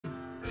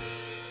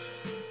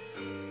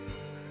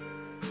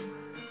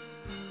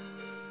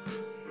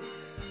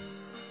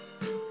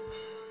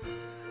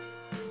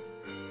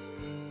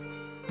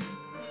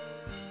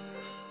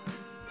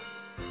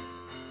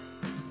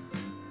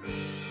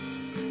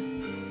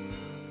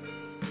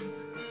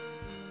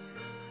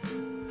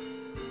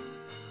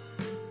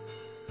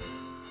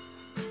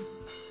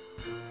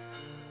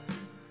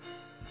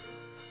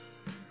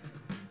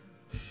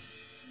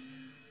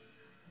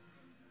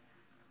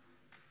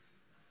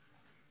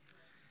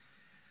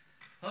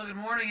Well, good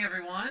morning,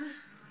 everyone.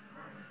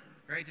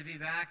 Great to be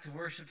back to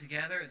worship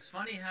together. It's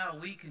funny how a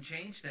week can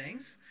change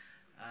things.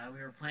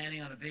 We were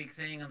planning on a big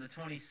thing on the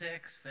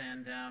 26th,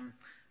 and of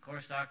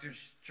course, Dr.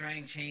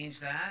 Strang changed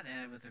that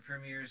with the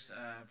Premier's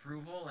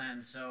approval,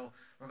 and so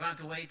we're going to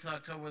have to wait till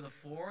October the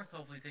 4th.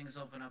 Hopefully things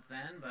open up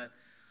then, but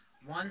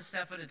one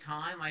step at a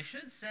time. I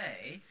should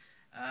say,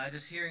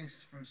 just hearing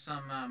from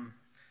some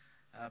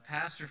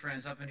pastor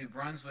friends up in New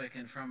Brunswick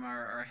and from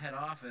our head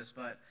office,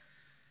 but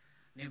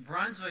New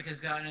Brunswick has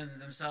gotten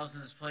themselves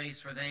in this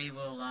place where they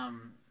will,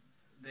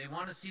 they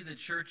want to see the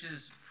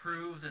churches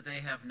prove that they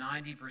have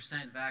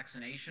 90%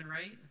 vaccination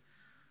rate.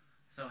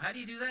 So how do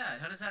you do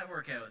that? How does that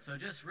work out? So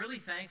just really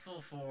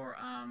thankful for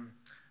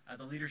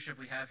the leadership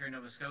we have here in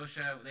Nova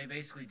Scotia. They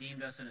basically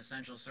deemed us an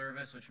essential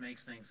service, which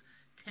makes things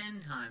 10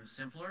 times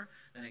simpler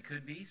than it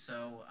could be.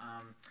 So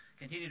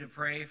continue to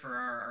pray for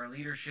our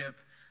leadership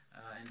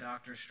and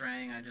Dr.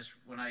 Strang.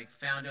 When I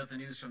found out the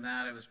news from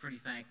that, I was pretty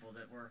thankful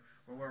that we're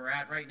where we're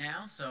at right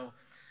now. So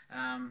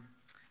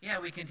yeah,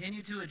 we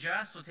continue to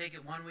adjust. We'll take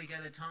it 1 week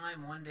at a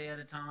time, 1 day at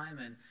a time,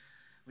 and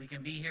we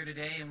can be here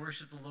today and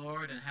worship the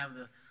Lord and have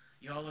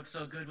you all look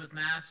so good with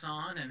masks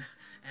on and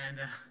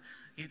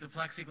keep the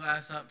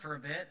plexiglass up for a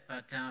bit.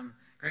 But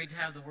great to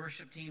have the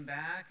worship team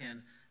back,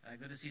 and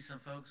good to see some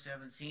folks you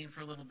haven't seen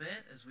for a little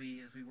bit as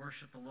we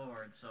worship the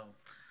Lord. So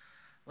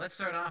let's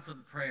start off with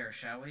a prayer,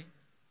 shall we?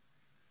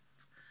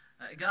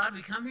 God,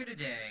 we come here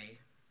today.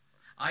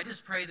 I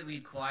just pray that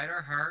we'd quiet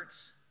our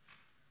hearts,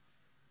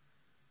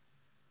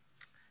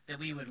 that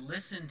we would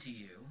listen to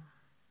you.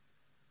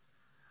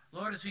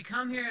 Lord, as we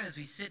come here, as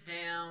we sit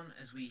down,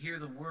 as we hear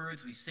the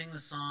words, we sing the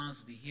songs,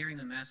 we'll be hearing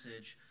the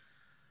message.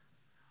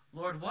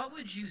 Lord, what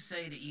would you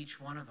say to each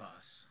one of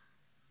us?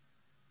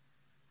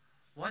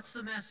 What's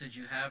the message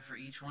you have for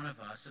each one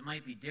of us? It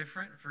might be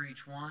different for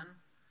each one.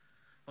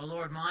 But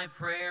Lord, my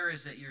prayer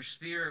is that your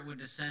Spirit would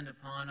descend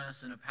upon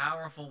us in a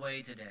powerful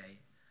way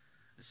today,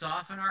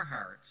 soften our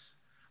hearts.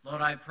 Lord,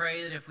 I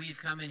pray that if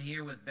we've come in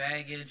here with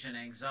baggage and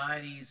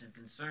anxieties and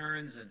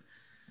concerns and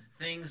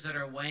things that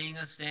are weighing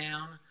us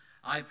down,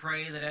 I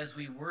pray that as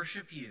we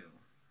worship you,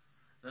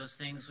 those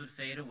things would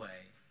fade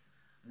away,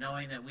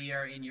 knowing that we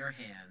are in your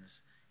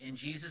hands. In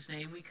Jesus'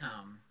 name we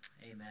come.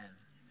 Amen.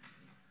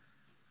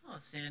 Well,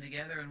 let's stand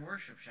together and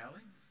worship, shall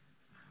we?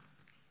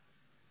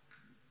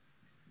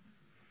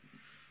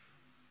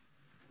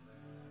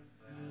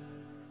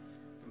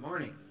 Good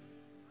morning.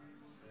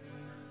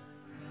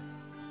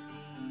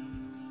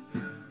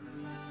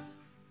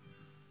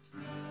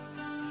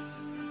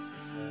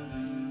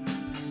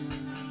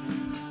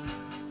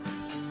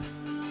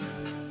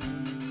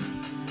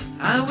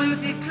 I will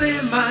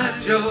declare my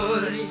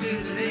joys to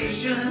the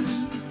nations.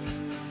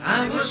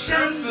 I will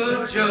shout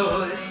for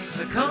joy,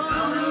 the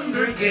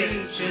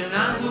congregation.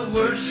 I will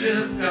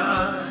worship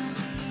God,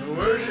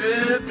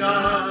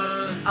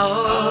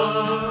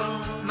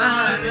 all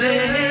my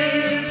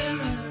days.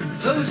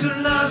 Those who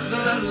love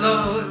the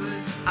Lord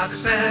are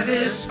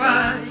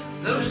satisfied.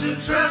 Those who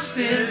trust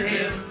in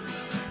Him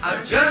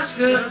are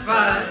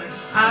justified.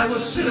 I will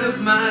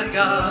serve my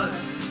God,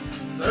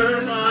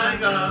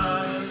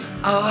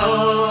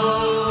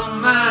 all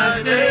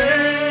my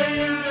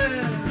days.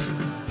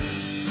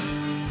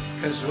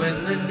 'Cause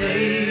when the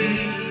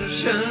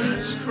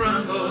nations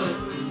crumble,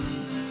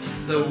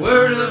 the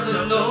word of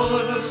the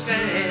Lord will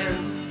stand.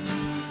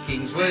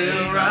 Kings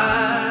will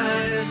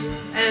rise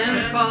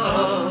and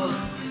fall.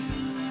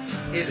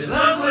 His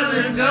love will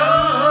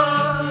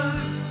endure.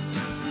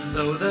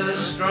 Though the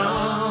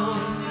strong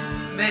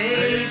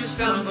may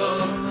stumble,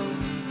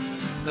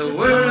 the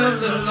word of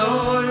the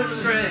Lord is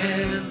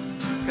strength.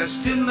 'Cause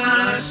to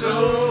my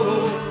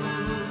soul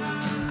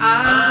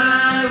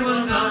I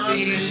will not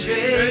be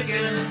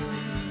shaken.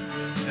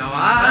 No,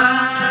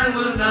 I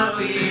will not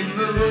be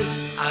moved.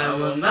 I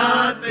will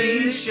not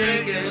be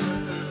shaken.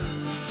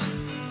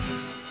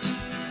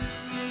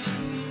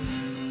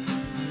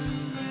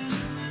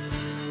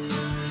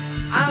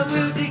 I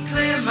will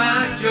declare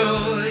my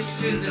joys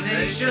to the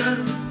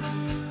nation.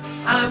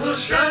 I will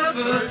shout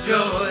for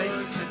joy,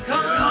 the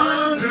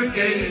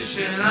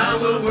congregation. I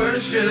will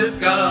worship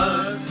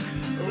God,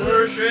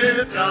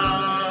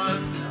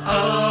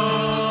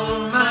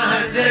 all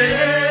my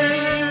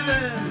days.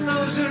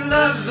 Those who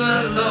love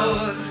the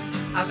Lord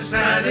are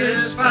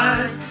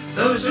satisfied.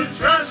 Those who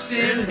trust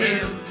in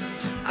Him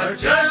are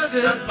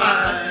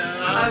justified.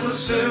 I will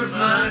serve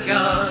my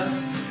God,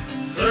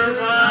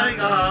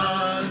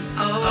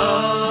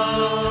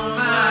 all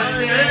my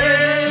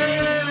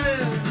days.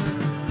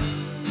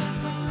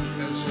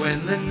 'Cause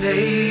when the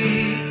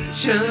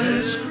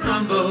nations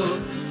crumble,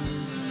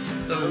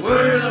 the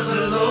word of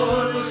the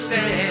Lord will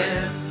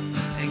stand,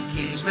 and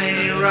kings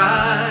may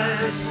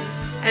rise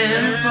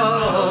and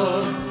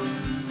fall.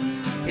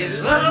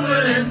 His love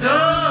will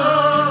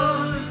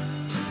endure.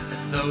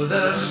 And though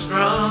the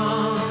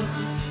strong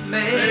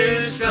may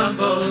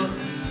stumble,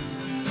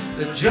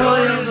 the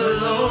joy of the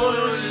Lord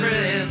will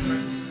strength.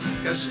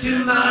 'Cause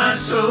to my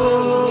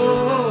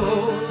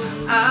soul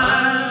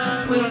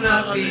I will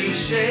not be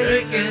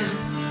shaken.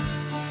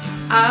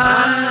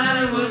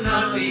 I will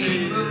not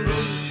be moved.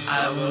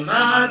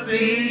 not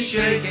be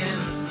shaken.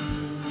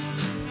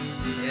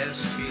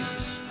 Yes,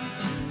 Jesus.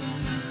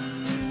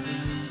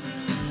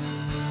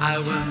 I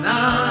will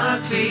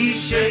not be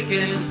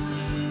shaken.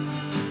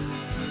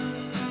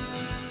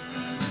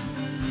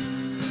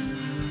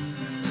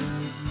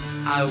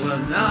 I will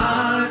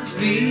not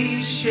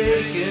be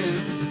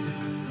shaken.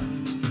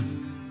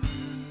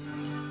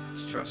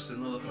 Just trust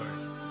in the Lord.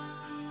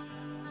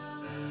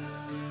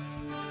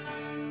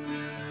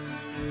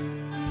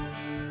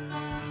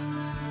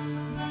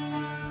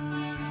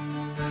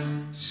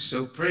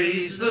 So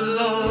praise the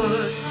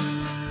Lord,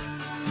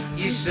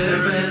 ye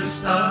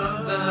servants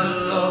of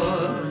the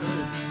Lord,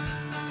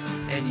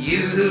 and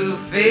you who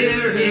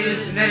fear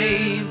his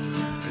name,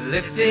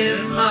 lift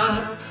him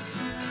up,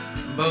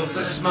 both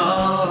the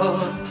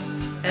small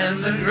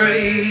and the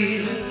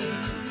great.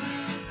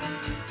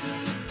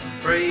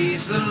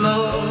 Praise the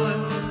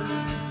Lord,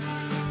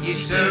 ye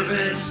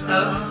servants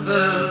of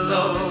the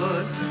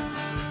Lord,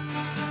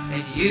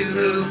 and you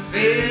who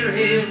fear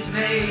his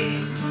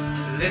name,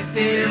 lift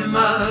him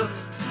up,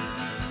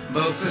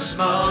 both the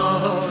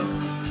small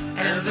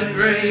and the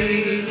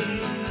great.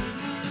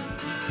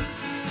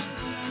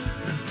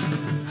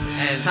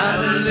 And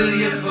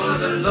hallelujah for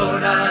the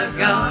Lord our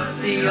God,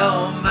 the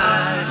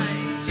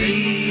Almighty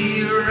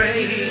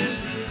reigns.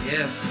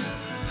 Yes.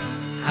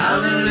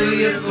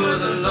 Hallelujah for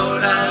the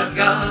Lord our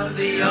God,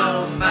 the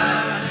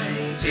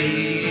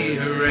Almighty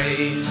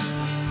reigns.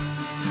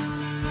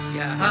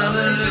 Yeah,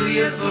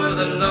 hallelujah for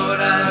the Lord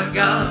our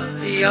God,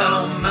 the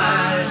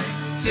Almighty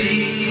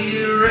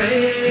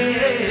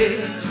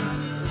reigns.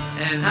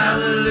 And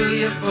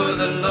hallelujah for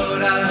the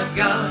Lord our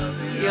God,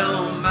 the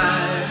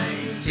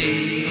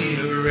Almighty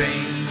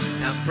reigns.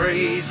 Now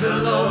praise the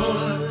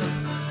Lord,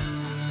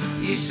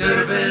 ye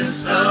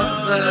servants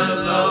of the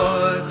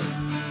Lord,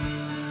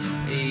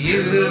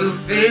 you who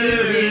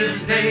fear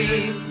his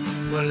name,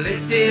 will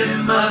lift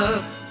him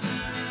up,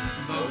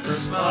 both the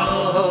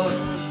small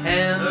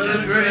and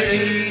the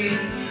great.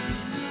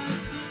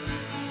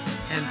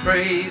 And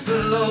praise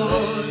the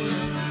Lord,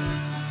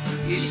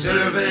 ye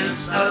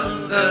servants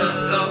of the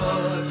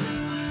Lord,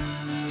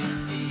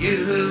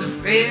 you who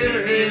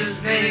fear his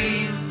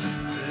name,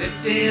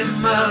 lift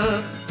him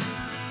up,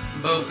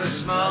 both the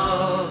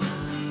small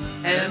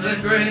and the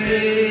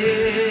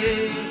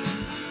great.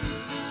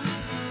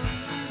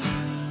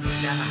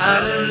 Now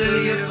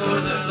hallelujah for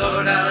the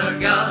Lord our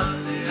God,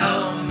 the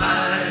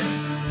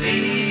Almighty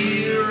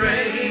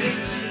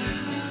reigns.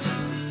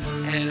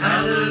 And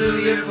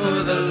hallelujah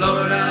for the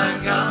Lord our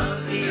God,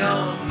 the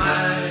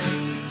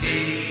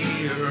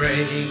Almighty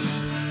reigns.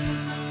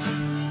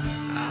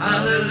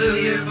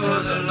 Hallelujah for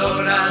the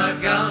Lord our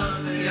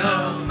God, the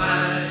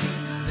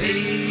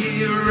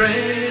Almighty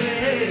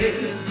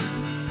reigns.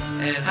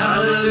 And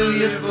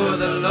hallelujah for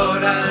the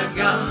Lord our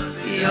God,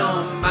 the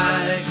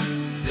Almighty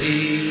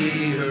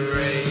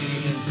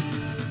reigns.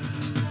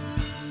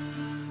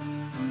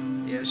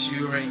 Yes,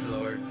 you reign,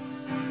 Lord.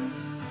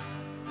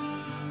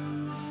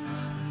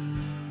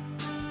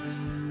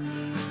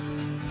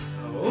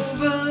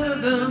 Over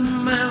the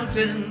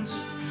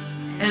mountains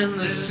and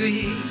the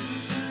sea,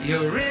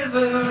 your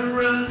river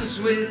runs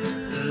with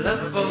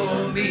love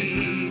for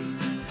me.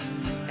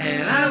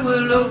 And I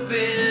will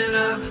open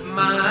up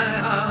my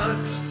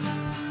heart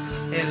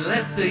and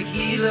let the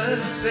healer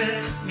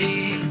set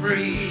me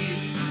free.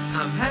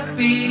 I'm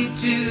happy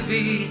to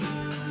be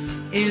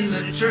in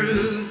the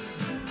truth,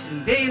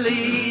 and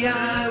daily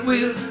I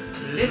will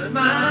lift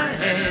my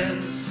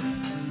hands.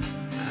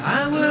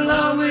 I will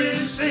always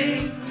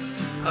sing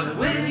of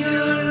when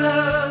your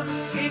love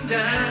came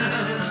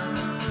down.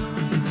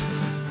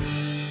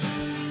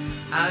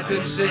 I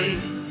could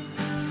sing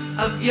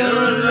of your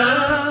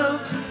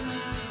love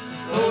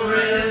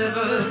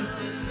forever.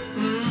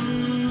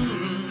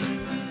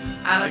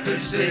 I could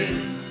sing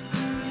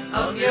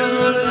of your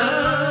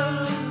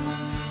love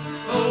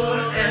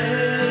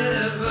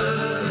forever.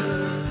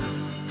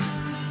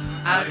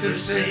 I could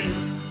sing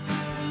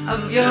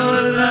of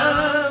your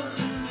love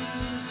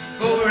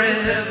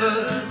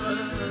forever.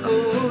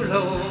 Oh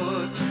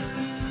Lord,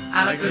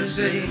 I could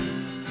sing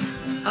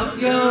of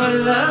your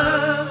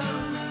love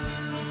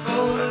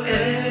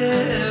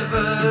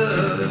forever.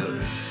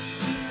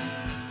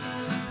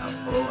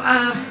 Oh,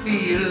 I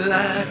feel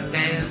like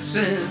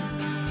dancing.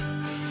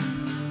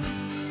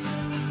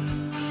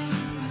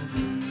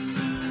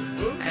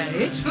 And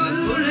it's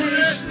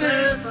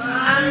foolishness,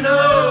 I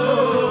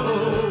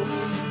know.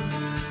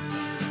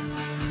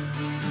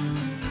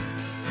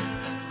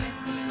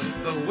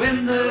 But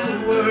when the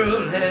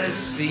world has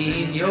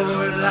seen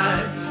your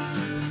light,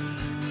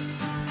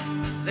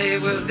 they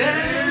will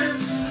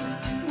dance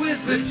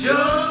with the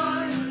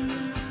joy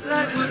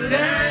like we're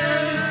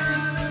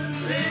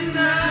dancing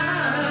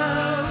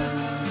now.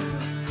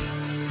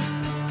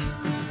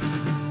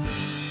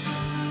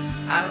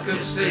 I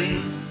could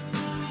sing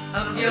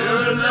of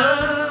your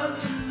love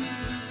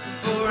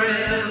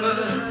forever.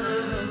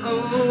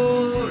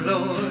 Oh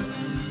Lord,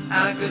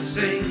 I could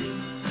sing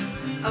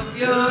of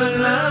your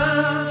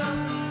love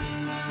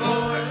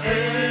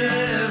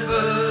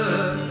forever.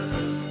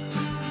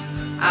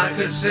 I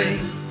could sing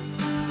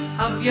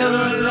of your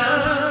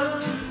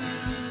love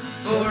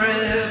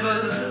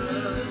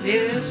forever.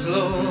 Yes,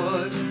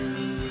 Lord,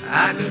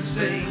 I could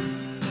sing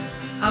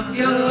of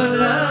your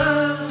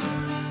love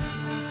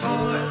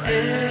forever,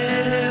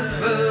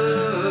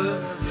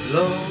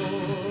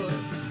 Lord.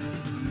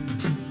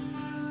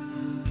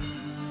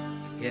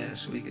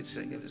 Yes, we could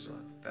sing of his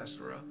love.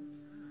 Pastor Rob.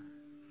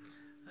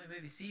 You may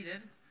be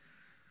seated.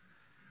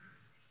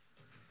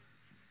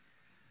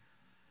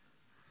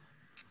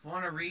 I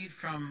want to read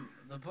from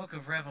the book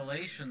of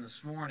Revelation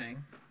this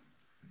morning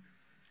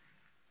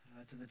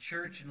to the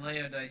church in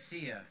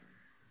Laodicea.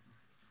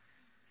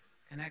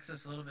 Connects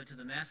us a little bit to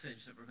the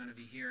message that we're going to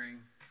be hearing.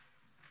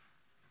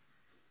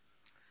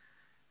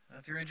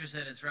 If you're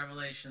interested, it's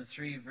Revelation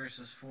 3,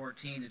 verses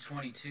 14 to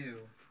 22.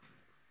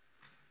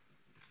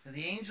 To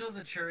the angel of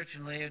the church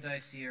in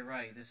Laodicea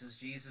write, this is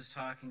Jesus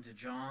talking to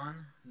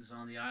John, who's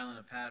on the island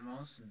of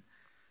Patmos. And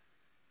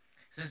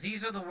it says,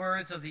 these are the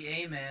words of the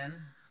Amen,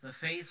 the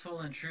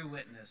faithful and true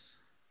witness,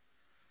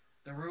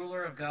 the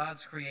ruler of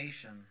God's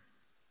creation.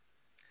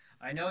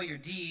 I know your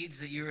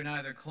deeds, that you are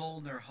neither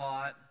cold nor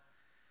hot.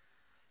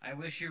 I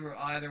wish you were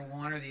either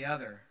one or the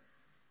other.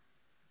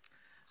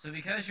 So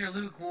because you're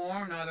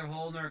lukewarm, neither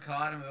cold nor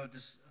hot,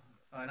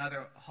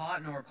 neither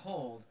hot nor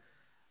cold,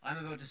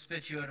 I'm about to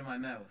spit you out of my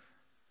mouth.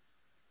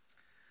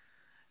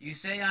 You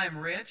say I am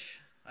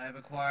rich, I have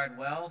acquired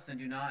wealth, and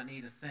do not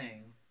need a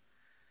thing.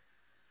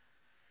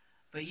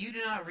 But you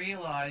do not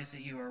realize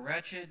that you are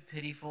wretched,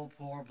 pitiful,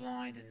 poor,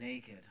 blind, and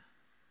naked.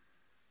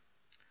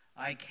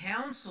 I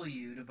counsel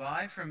you to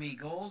buy from me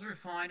gold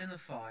refined in the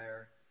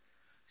fire,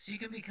 so you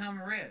can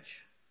become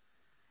rich,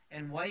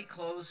 and white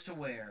clothes to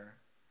wear,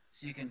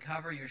 so you can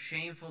cover your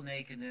shameful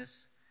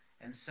nakedness,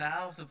 and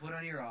salve to put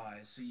on your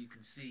eyes, so you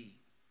can see.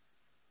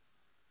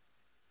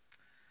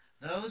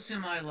 Those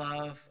whom I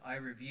love, I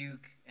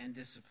rebuke and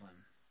discipline.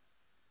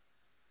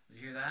 Did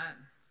you hear that?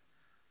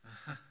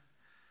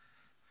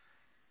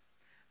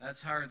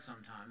 That's hard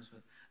sometimes,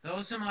 but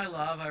those whom I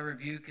love, I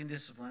rebuke and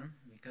discipline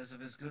because of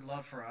his good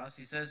love for us.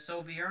 He says,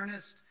 so be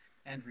earnest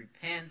and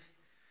repent.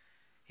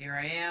 Here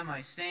I am,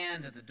 I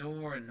stand at the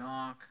door and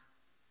knock.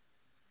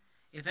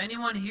 If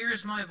anyone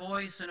hears my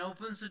voice and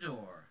opens the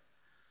door,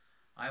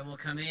 I will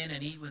come in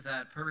and eat with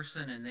that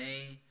person and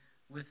they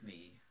with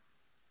me.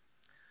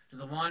 To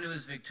the one who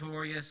is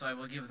victorious, I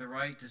will give the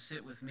right to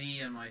sit with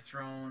me on my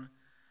throne,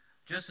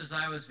 just as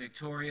I was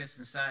victorious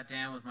and sat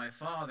down with my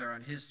Father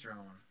on his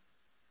throne.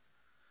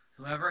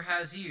 Whoever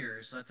has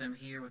ears, let them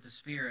hear what the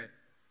Spirit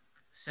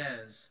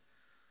says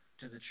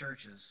to the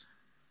churches.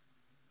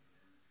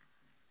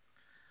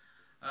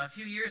 A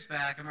few years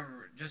back, I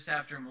remember just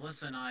after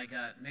Melissa and I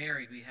got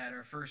married, we had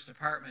our first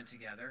apartment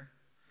together,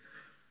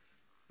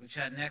 which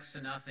had next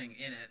to nothing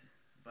in it,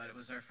 but it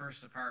was our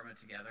first apartment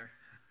together.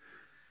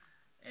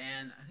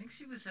 And I think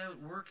she was out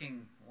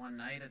working one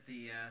night at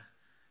the,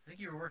 I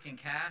think you were working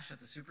cash at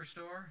the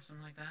Superstore,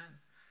 something like that.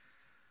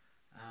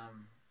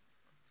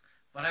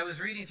 But I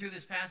was reading through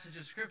this passage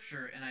of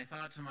Scripture, and I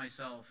thought to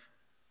myself,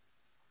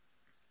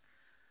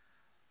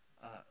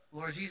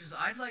 Lord Jesus,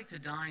 I'd like to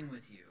dine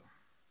with you.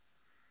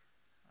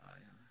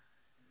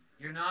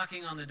 You're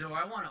knocking on the door.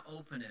 I want to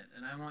open it,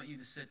 and I want you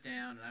to sit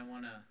down, and I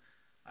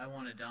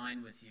want to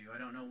dine with you. I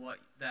don't know what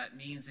that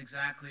means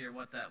exactly or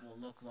what that will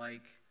look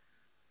like.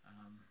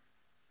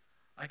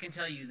 I can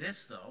tell you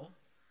this, though.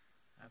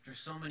 After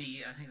so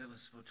many, I think that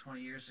was about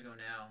 20 years ago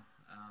now.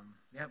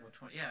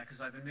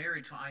 Because I've been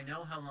married. I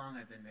know how long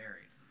I've been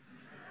married.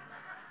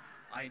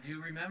 I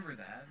do remember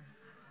that.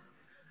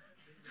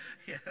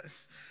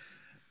 Yes.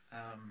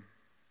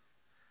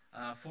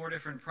 4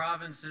 different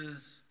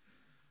provinces,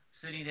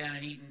 sitting down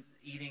and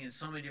eating in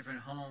so many different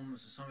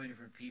homes with so many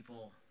different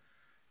people.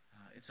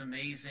 It's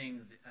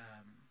amazing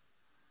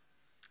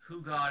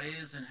who God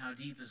is and how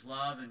deep his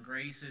love and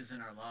grace is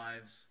in our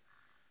lives.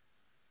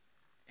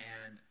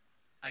 And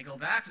I go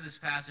back to this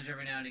passage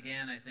every now and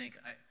again. I think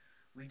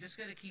we just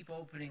got to keep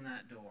opening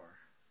that door.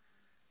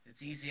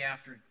 It's easy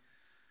after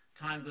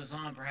time goes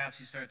on. Perhaps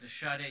you start to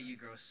shut it. You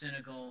grow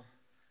cynical.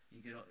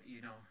 You get,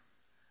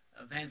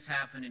 events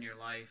happen in your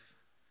life.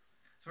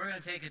 So we're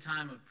going to take a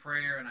time of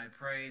prayer, and I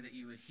pray that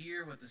you would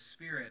hear what the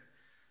Spirit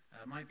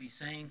might be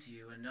saying to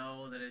you, and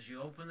know that as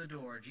you open the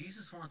door,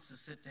 Jesus wants to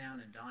sit down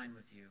and dine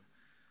with you.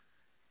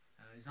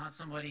 He's not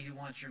somebody who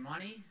wants your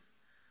money.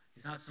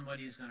 He's not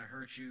somebody who's going to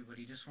hurt you, but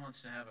he just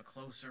wants to have a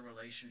closer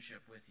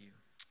relationship with you.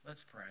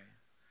 Let's pray.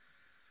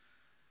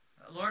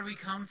 Lord, we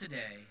come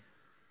today.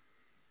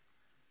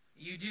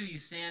 You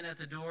stand at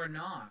the door and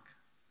knock.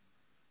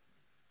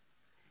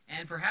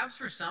 And perhaps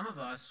for some of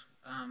us,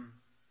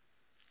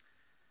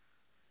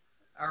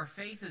 our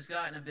faith has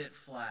gotten a bit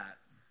flat.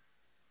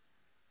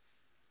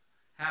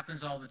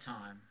 Happens all the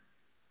time.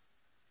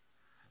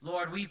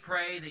 Lord, we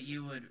pray that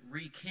you would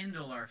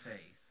rekindle our faith.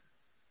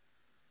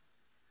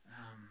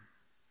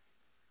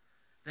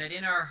 That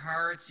in our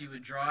hearts you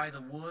would dry the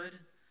wood,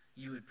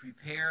 you would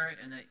prepare it,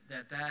 and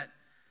that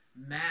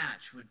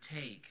match would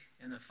take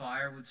and the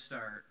fire would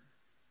start.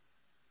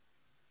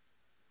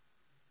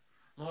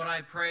 Lord,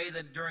 I pray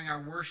that during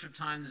our worship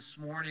time this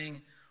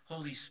morning,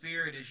 Holy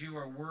Spirit, as you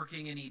are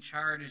working in each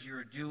heart, as you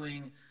are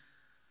doing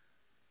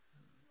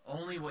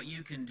only what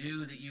you can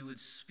do, that you would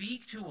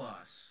speak to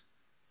us,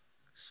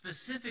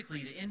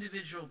 specifically to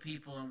individual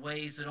people in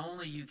ways that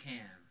only you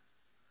can.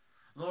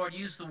 Lord,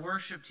 use the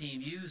worship team,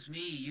 use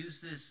me,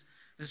 use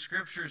the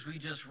scriptures we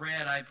just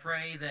read. I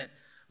pray that,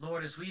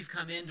 Lord, as we've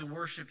come in to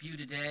worship you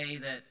today,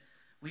 that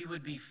we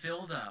would be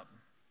filled up,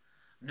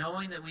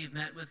 knowing that we've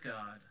met with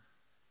God.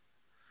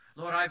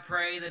 Lord, I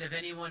pray that if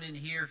anyone in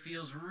here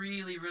feels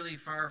really, really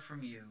far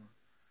from you,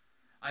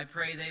 I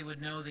pray they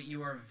would know that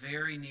you are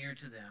very near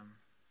to them.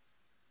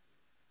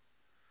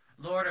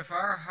 Lord, if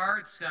our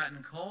heart's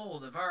gotten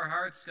cold, if our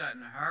heart's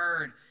gotten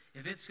hard,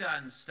 if it's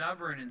gotten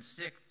stubborn and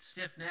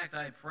stiff-necked,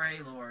 I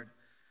pray, Lord,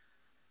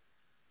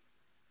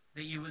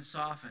 that you would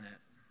soften it.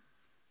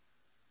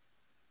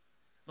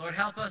 Lord,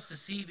 help us to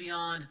see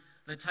beyond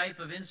the type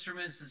of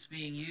instruments that's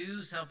being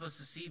used. Help us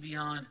to see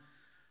beyond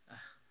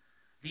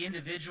the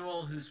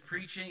individual who's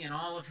preaching and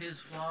all of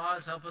his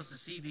flaws. Help us to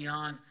see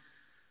beyond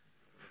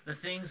the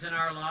things in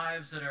our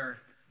lives that are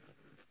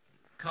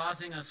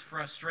causing us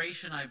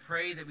frustration. I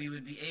pray that we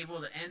would be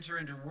able to enter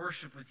into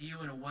worship with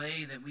you in a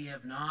way that we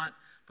have not,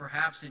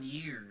 perhaps in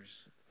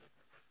years.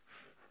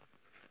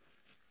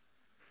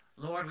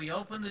 Lord, we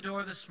open the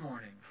door this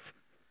morning.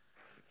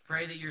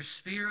 Pray that your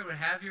Spirit would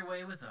have your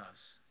way with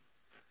us,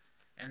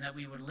 and that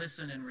we would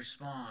listen and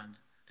respond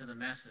to the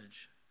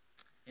message.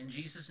 In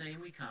Jesus'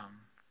 name we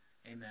come.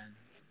 Amen.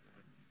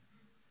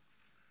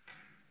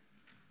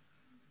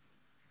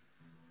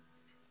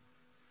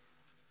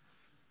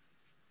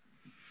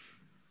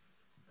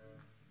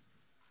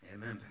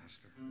 Amen,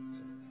 Pastor.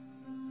 So,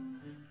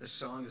 this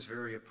song is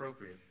very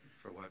appropriate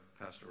for what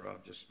Pastor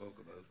Rob just spoke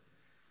about.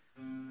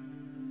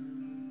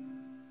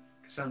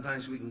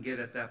 Sometimes we can get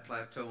at that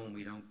plateau and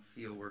we don't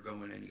feel we're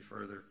going any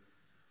further.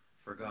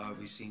 For God,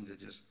 we seem to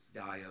just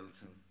die out.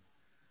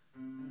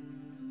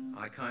 And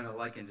I kind of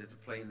likened it to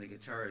playing the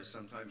guitar.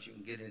 Sometimes you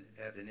can get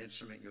at an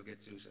instrument, you'll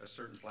get to a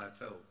certain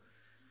plateau,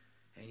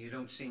 and you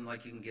don't seem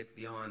like you can get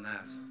beyond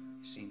that.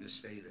 You seem to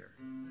stay there.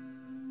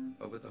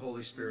 But with the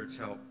Holy Spirit's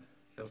help,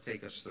 He'll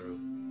take us through.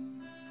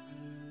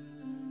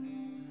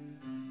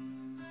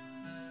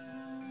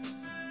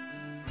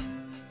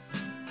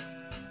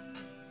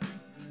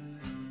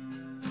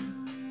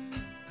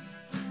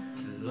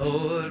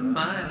 Lord,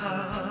 my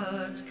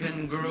heart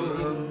can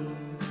grow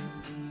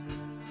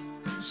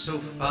so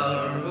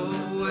far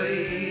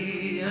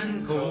away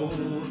and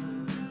cold,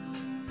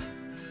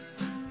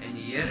 and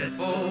yet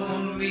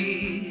for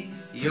me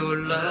your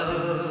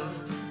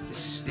love is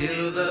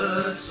still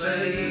the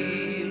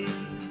same.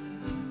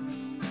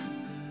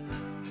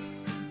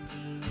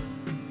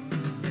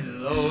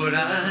 And Lord,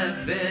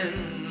 I bend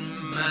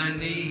my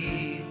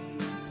knee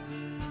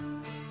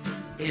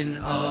in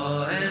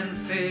awe and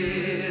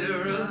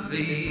fear of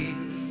thee,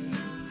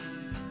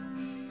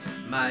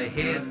 my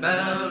head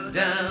bowed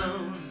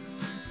down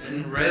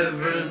in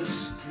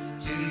reverence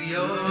to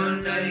your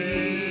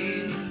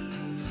name.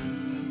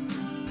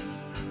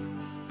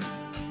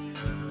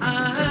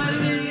 I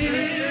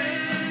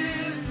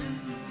lift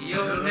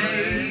your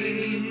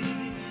name,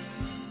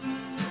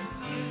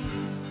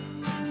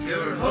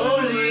 your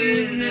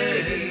holy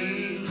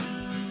name,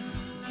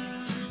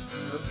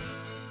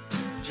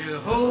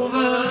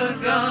 Jehovah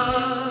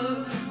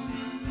God,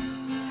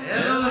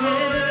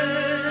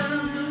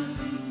 Elohim,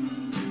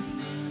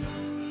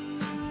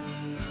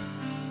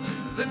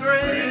 the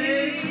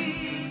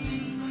great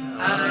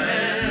I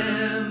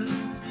am,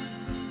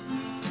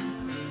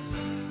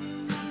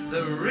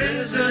 the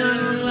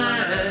risen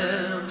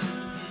Lamb,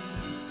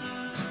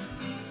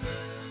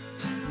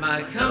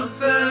 my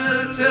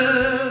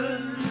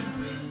comforter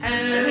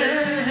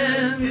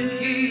and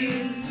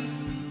King.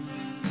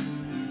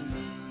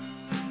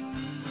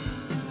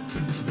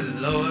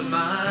 Lord,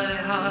 my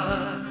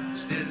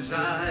heart's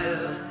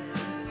desire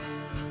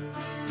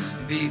is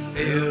to be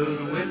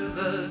filled with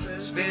the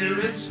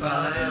Spirit's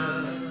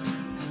fire.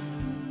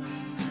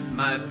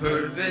 My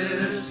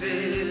purpose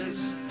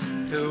is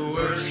to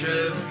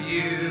worship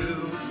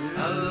you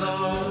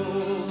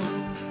alone.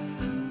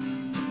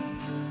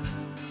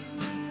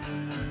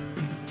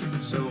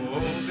 So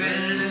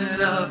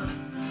open up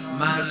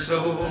my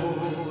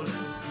soul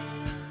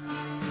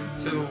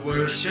to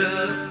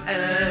worship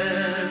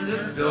and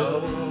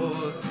adore,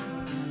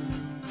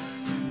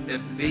 to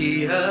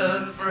be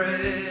a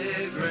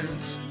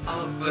fragrance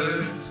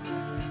offered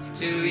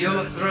to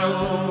your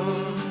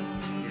throne.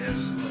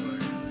 Yes,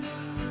 Lord.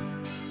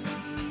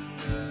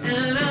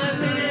 And I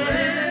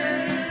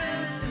lift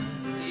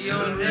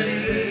your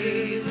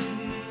name,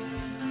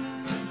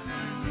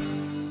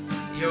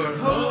 your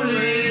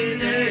holy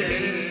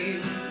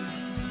name,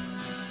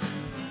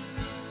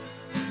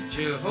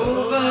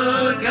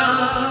 Jehovah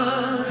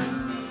God,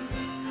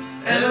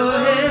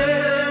 Elohim.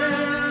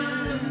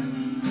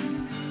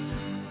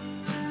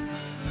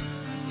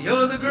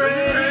 You're the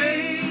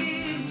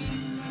great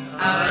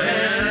I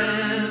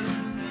am,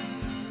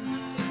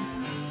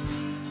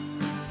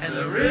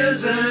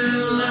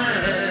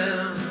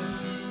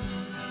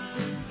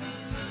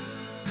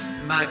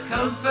 my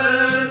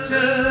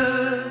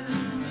comforter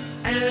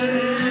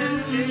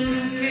and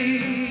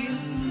King.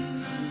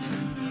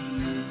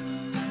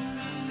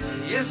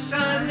 Yes,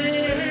 I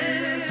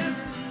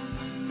lift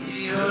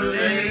your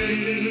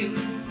name,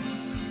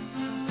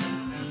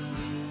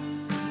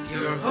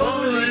 your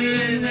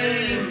holy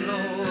name,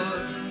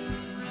 Lord.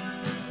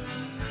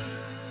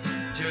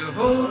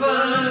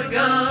 Jehovah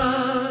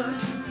God,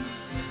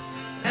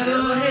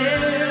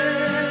 Elohim,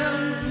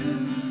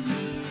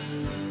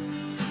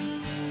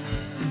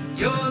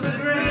 you're the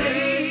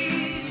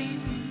great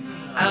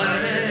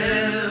I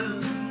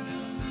am,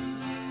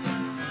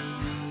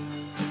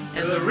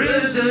 and the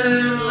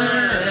risen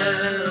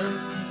Lamb,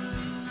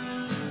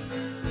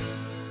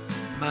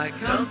 my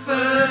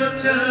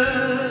comforter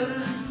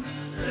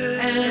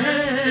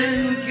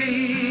and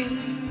King.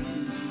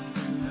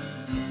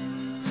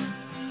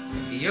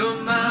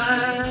 You're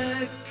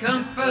my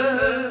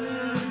comforter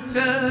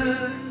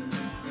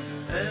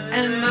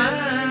and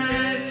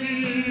my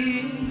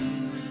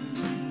King.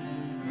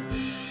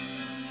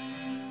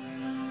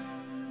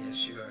 Yes,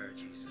 you are,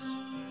 Jesus.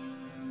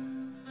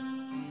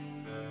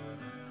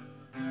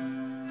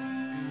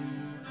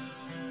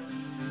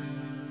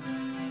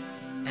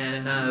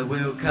 And I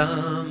will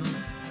come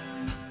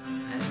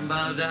and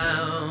bow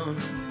down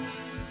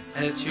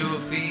at your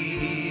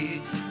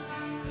feet,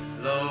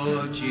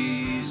 Lord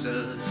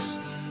Jesus.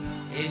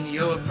 In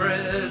your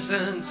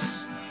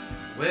presence,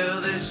 well,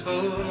 there's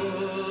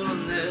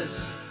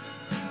fullness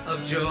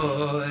of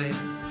joy.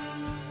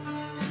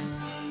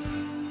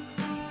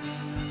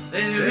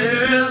 There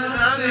is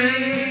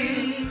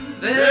nothing,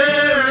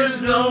 there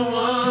is no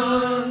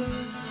one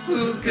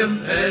who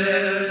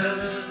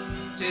compares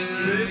to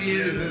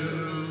you.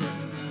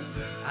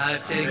 I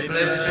take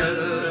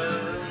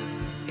pleasure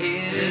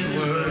in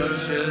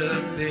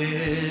worshiping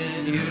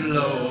you,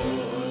 Lord.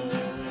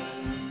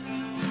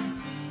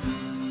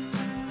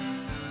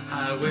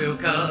 I will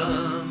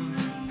come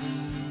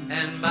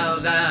and bow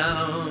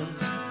down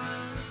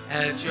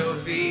at your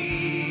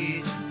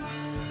feet,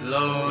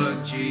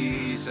 Lord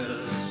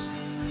Jesus.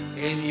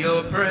 In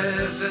your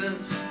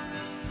presence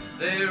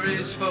there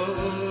is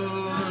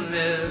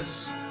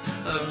fullness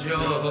of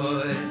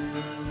joy.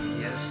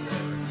 Yes,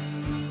 Lord.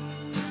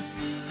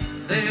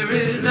 There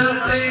is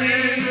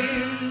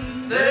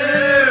nothing,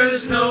 there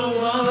is no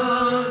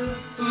one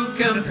who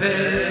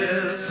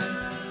compares,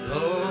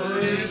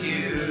 Lord, to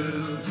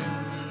you.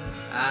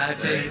 I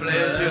take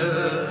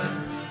pleasure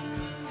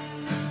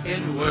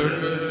in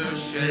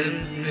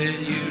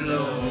worshiping you,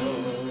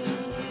 Lord.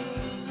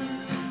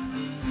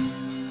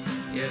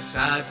 Yes,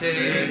 I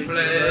take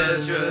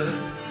pleasure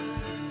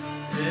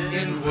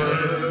in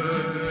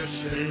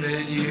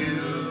worshiping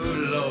you,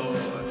 Lord.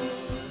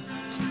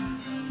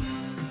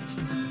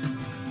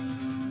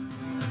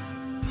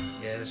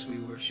 Yes, we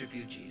worship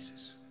you,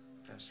 Jesus.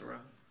 Pastor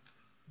Rob.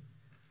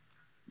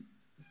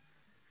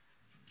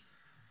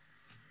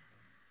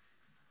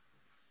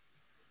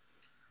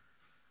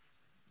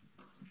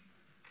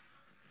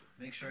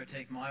 Make sure I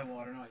take my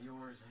water, not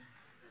yours.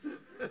 You're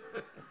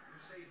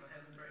safe. I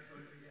haven't drank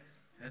over yet.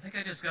 I think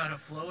I just got a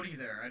floaty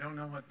there. I don't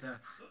know what.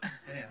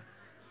 Yeah,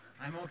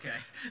 I'm okay.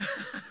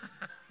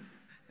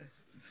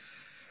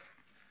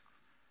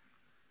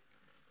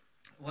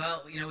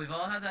 Well, you know, we've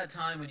all had that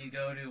time when you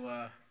go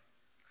to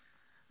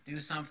do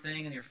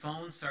something and your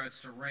phone starts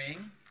to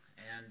ring,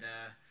 and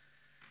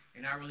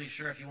you're not really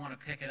sure if you want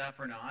to pick it up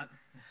or not.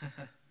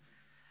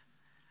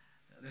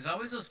 There's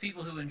always those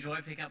people who enjoy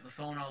picking up the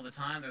phone all the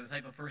time. They're the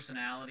type of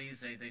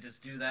personalities, they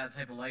just do that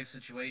type of life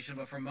situation.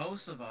 But for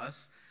most of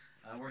us,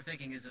 we're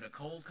thinking, is it a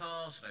cold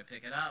call? Should I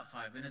pick it up?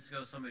 5 minutes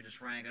ago, somebody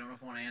just rang. I don't know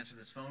if I want to answer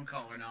this phone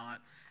call or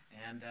not.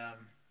 And,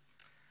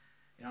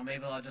 you know,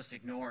 maybe I'll just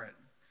ignore it.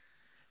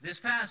 This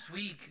past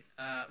week,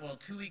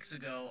 2 weeks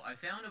ago, I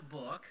found a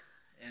book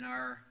in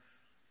our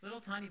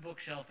little tiny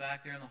bookshelf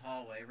back there in the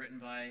hallway, written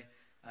by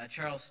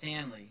Charles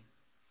Stanley.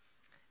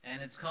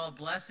 And it's called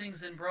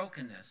Blessings in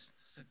Brokenness.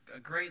 It's a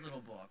great little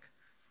book.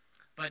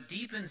 But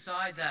deep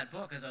inside that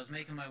book, as I was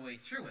making my way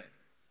through it,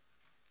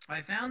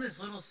 I found this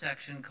little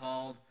section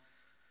called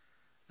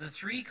The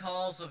 3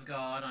 Calls of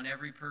God on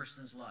Every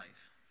Person's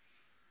Life.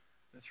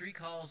 The 3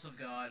 Calls of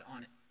God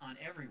on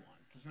everyone.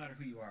 Doesn't matter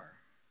who you are.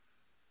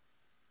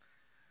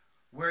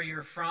 Where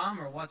you're from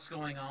or what's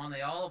going on,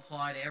 they all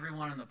apply to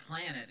everyone on the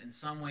planet in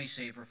some way,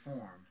 shape, or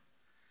form.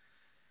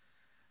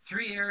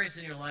 3 areas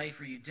in your life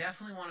where you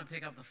definitely want to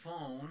pick up the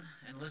phone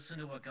and listen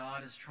to what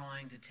God is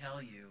trying to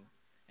tell you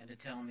and to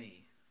tell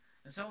me.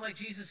 And so, like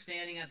Jesus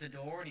standing at the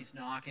door and he's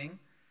knocking,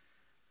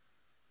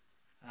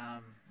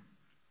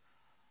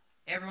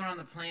 everyone on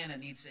the planet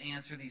needs to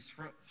answer these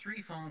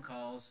 3 phone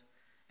calls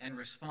and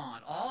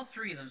respond. All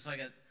 3 of them, so I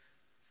got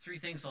 3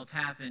 things I'll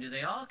tap into.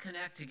 They all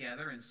connect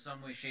together in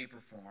some way, shape,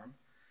 or form.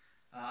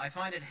 I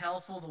find it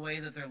helpful the way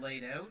that they're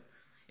laid out.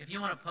 If you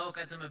want to poke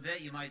at them a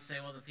bit, you might say,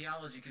 well, the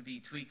theology could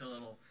be tweaked a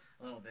little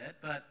bit.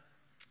 But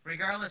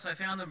regardless, I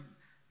found them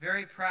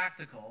very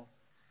practical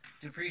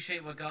to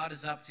appreciate what God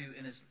is up to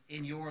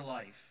in your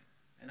life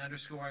and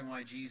underscoring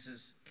why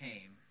Jesus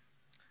came.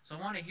 So I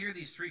want to hear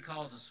these 3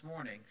 calls this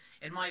morning.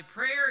 And my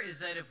prayer is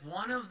that if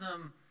one of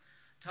them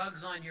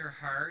tugs on your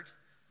heart,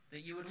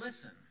 that you would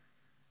listen.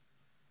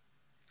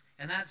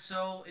 And that's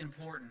so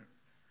important.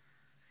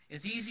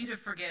 It's easy to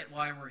forget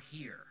why we're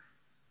here.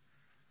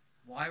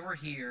 Why we're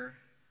here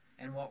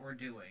and what we're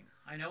doing.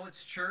 I know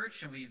it's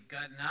church and we've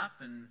gotten up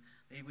and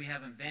maybe we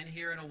haven't been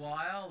here in a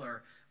while,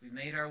 or we've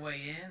made our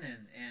way in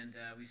and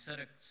we set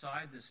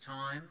aside this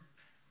time.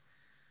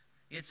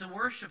 It's a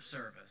worship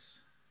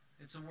service.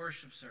 It's a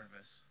worship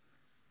service.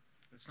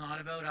 It's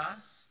not about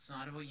us. It's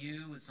not about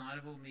you. It's not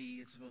about me.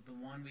 It's about the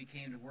one we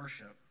came to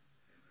worship.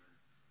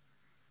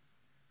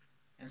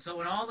 And so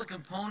when all the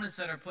components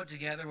that are put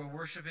together, we're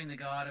worshiping the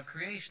God of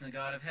creation, the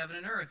God of heaven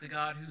and earth, the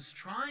God who's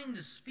trying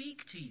to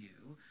speak to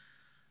you.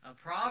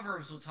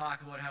 Proverbs will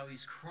talk about how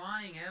he's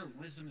crying out.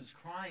 Wisdom is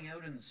crying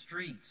out in the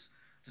streets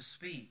to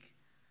speak.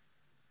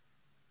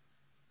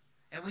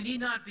 And we need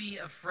not be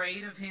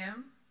afraid of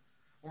him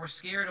or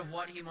scared of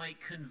what he might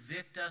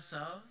convict us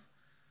of.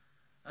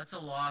 That's a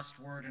lost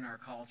word in our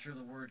culture,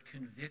 the word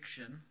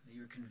conviction. That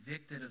you're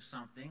convicted of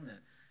something, that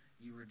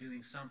you were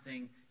doing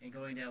something and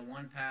going down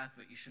one path,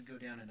 but you should go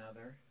down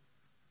another.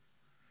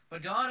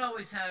 But God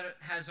always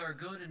has our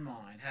good in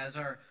mind, has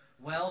our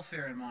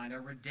welfare in mind,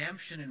 our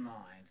redemption in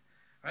mind.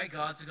 Right?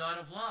 God's a God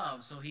of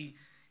love, so He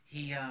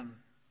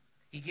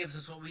gives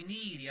us what we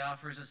need. He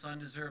offers us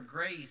undeserved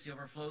grace. He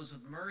overflows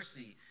with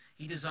mercy.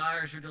 He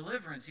desires your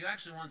deliverance. He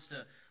actually wants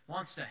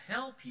to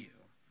help you.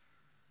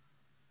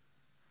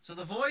 So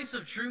the voice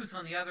of truth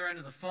on the other end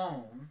of the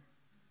phone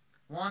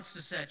wants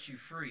to set you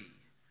free.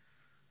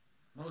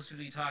 Most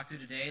people you talk to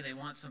today, they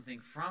want something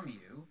from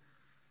you,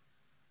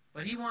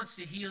 but he wants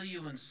to heal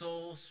you in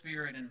soul,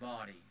 spirit, and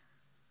body.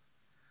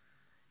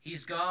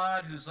 He's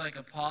God who's like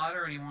a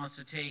potter, and he wants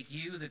to take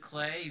you, the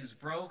clay, who's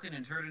broken,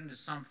 and turn it into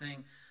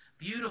something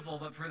beautiful.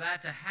 But for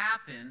that to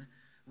happen,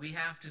 we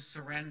have to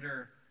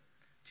surrender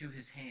to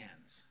his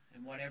hands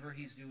and whatever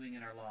he's doing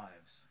in our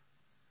lives.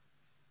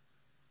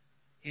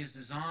 His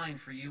design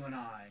for you and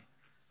I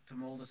to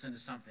mold us into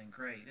something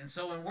great. And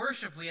so in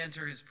worship, we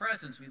enter his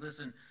presence. We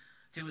listen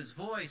to his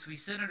voice. We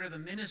sit under the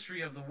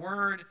ministry of the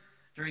word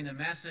during the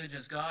message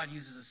as God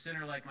uses a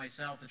sinner like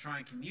myself to try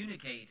and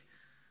communicate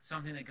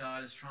something that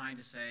God is trying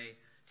to say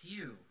to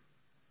you.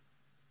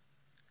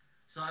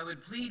 So I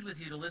would plead with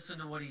you to listen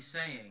to what he's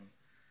saying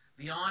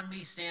beyond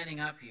me standing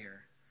up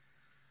here.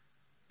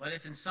 But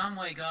if in some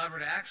way God were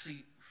to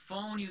actually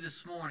phone you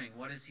this morning,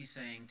 what is he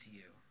saying to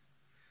you?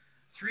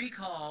 3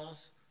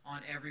 calls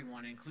on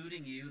everyone,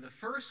 including you. The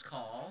first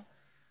call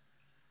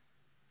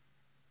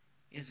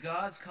is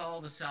God's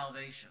call to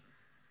salvation.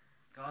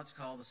 God's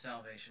call to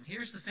salvation.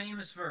 Here's the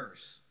famous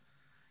verse.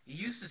 You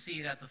used to see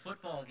it at the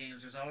football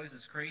games. There's always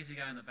this crazy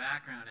guy in the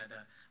background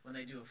when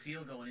they do a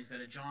field goal, and he's got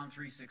a John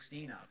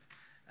 3:16 up.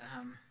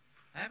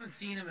 I haven't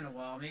seen him in a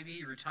while. Maybe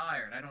he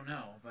retired. I don't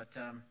know. But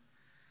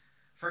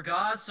for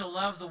God so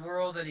loved the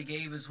world that he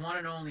gave his one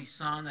and only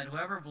Son, that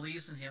whoever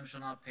believes in him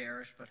shall not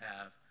perish but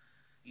have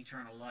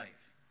eternal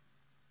life.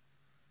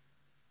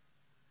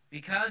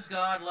 Because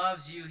God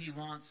loves you, he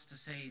wants to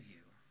save you.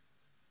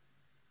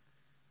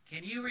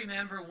 Can you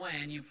remember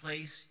when you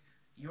placed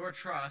your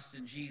trust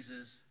in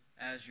Jesus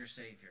as your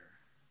Savior?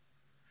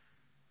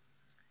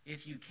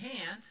 If you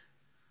can't,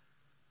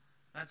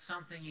 that's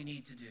something you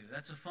need to do.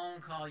 That's a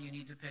phone call you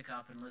need to pick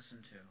up and listen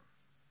to.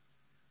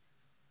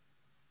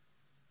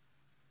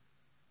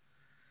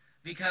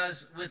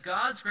 Because with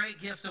God's great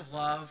gift of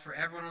love for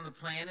everyone on the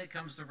planet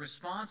comes the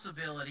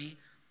responsibility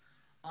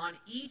on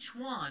each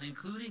one,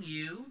 including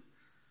you,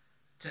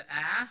 to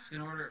ask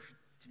in order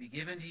to be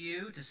given to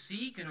you, to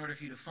seek in order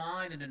for you to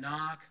find, and to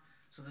knock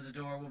so that the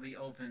door will be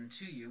open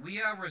to you.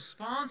 We are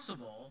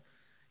responsible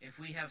if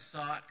we have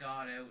sought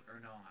God out or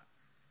not.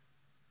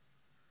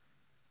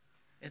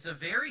 It's a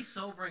very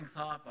sobering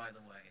thought, by the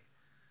way.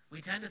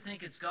 We tend to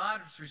think it's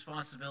God's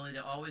responsibility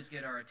to always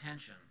get our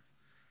attention.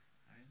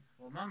 Right?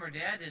 Well, Mom or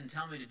Dad didn't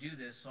tell me to do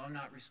this, so I'm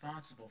not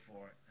responsible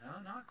for it. No,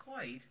 not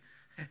quite.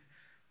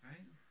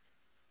 Right?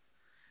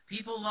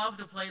 People love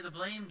to play the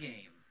blame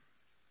game.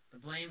 The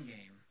blame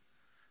game.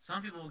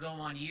 Some people will go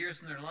on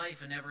years in their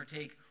life and never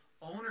take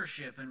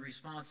ownership and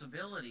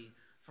responsibility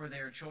for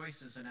their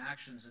choices and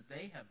actions that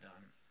they have done.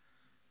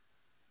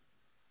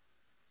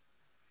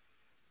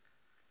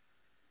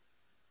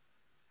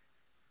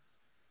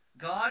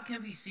 God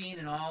can be seen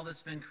in all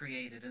that's been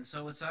created, and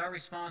so it's our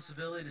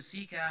responsibility to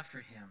seek after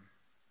him.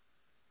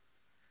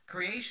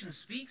 Creation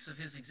speaks of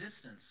his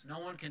existence. No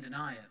one can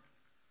deny it.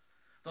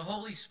 The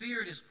Holy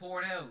Spirit is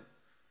poured out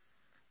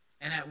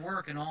and at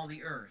work in all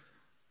the earth.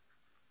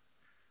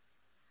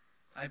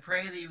 I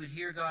pray that you would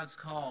hear God's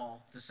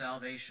call to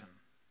salvation.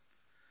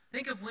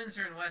 Think of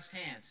Windsor and West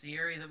Hants, the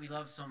area that we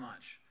love so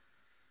much.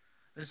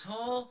 This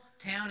whole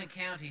town and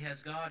county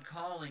has God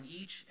calling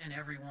each and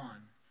every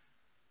one.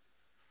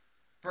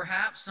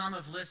 Perhaps some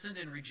have listened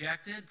and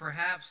rejected.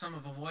 Perhaps some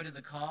have avoided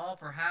the call.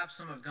 Perhaps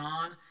some have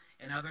gone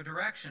in other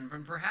direction.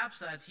 But perhaps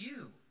that's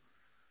you.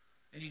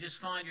 And you just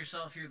find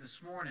yourself here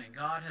this morning.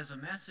 God has a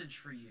message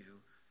for you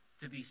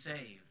to be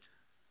saved.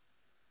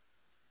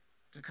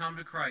 to come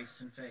to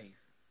Christ in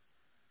faith.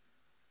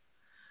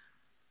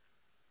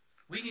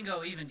 We can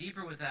go even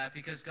deeper with that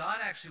because God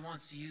actually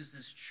wants to use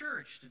this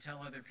church to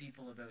tell other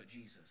people about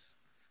Jesus.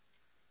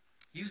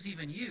 Use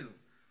even you.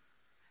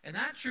 And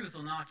that truth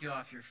will knock you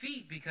off your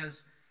feet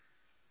because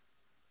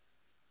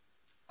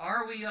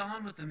are we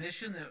on with the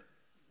mission that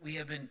we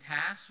have been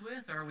tasked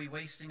with, or are we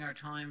wasting our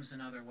times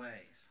in other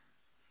ways?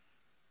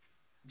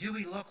 Do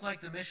we look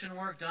like the mission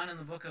work done in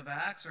the book of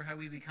Acts, or have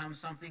we become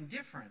something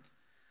different?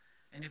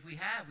 And if we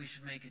have, we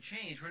should make a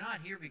change. We're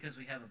not here because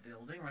we have a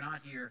building. We're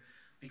not here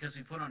because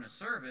we put on a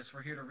service.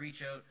 We're here to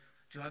reach out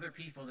to other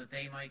people that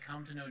they might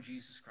come to know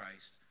Jesus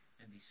Christ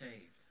and be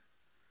saved.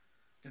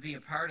 To be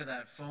a part of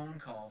that phone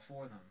call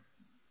for them.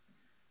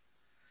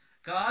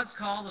 God's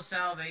call to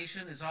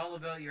salvation is all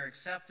about your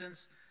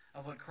acceptance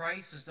of what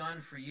Christ has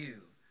done for you.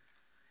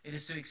 It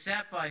is to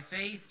accept by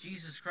faith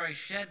Jesus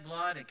Christ's shed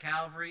blood at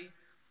Calvary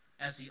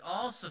as the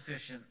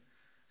all-sufficient,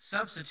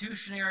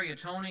 substitutionary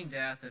atoning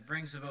death that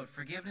brings about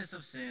forgiveness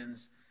of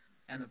sins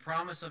and the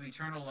promise of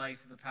eternal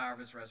life through the power of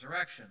his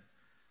resurrection.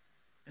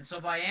 And so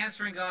by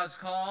answering God's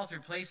call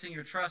through placing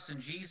your trust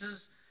in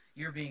Jesus,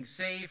 you're being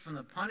saved from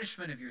the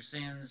punishment of your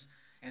sins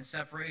and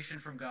separation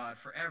from God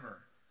forever.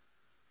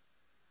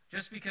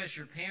 Just because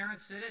your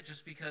parents did it,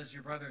 just because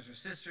your brothers or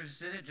sisters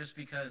did it, just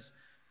because,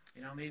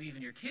 maybe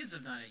even your kids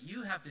have done it,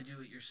 you have to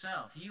do it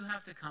yourself. You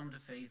have to come to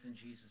faith in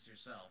Jesus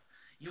yourself.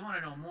 You want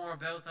to know more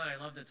about that?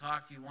 I'd love to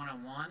talk to you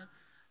one-on-one.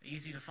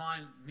 Easy to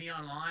find me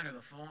online or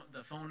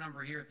the phone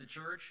number here at the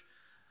church.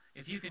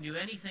 If you can do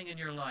anything in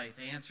your life,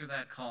 answer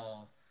that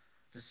call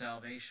to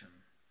salvation.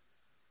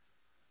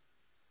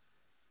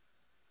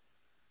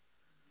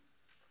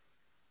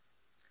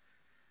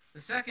 The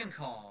second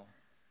call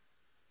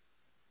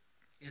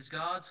is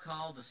God's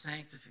call to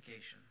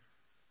sanctification.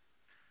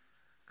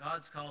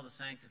 God's call to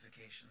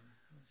sanctification.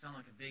 It sounds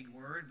like a big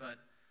word, but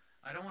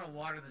I don't want to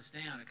water this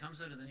down. It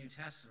comes out of the New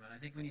Testament. I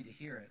think we need to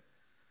hear it.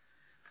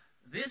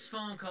 This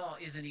phone call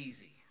isn't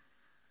easy,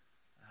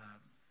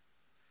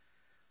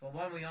 but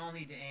one we all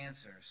need to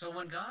answer. So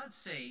when God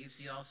saves,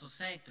 he also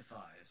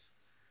sanctifies.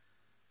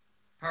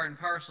 Part and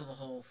parcel of the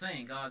whole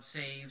thing. God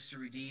saves to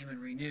redeem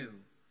and renew.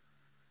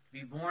 To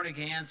be born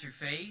again through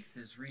faith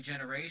is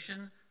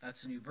regeneration.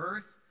 That's a new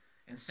birth.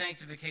 And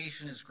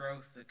sanctification is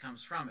growth that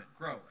comes from it.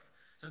 Growth.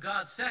 So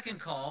God's second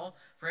call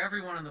for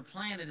everyone on the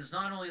planet is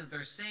not only that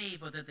they're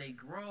saved, but that they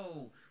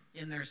grow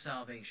in their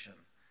salvation.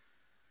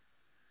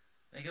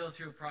 They go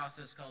through a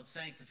process called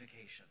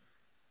sanctification.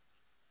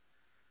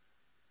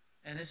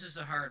 And this is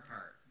the hard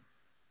part.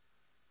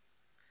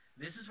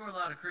 This is where a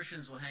lot of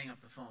Christians will hang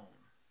up the phone.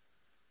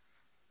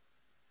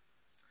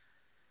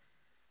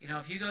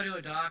 If you go to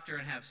a doctor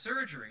and have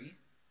surgery,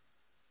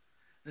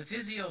 the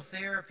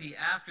physiotherapy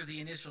after the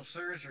initial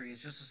surgery is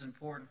just as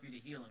important for you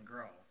to heal and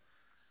grow.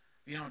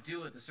 If you don't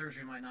do it, the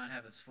surgery might not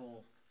have its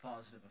full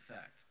positive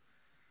effect.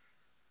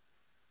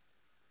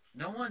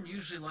 No one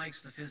usually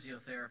likes the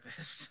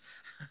physiotherapist.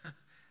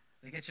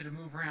 They get you to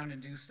move around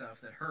and do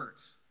stuff that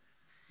hurts.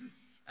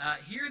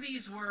 Hear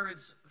these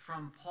words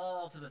from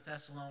Paul to the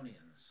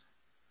Thessalonians.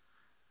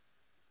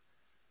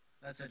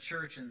 That's a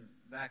church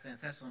back then,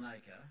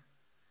 Thessalonica.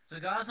 So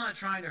God's not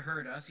trying to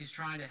hurt us. He's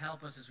trying to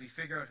help us as we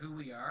figure out who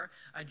we are.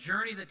 A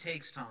journey that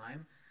takes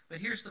time. But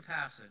here's the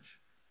passage.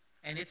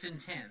 And it's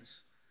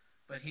intense.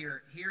 But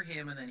hear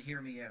him and then hear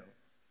me out.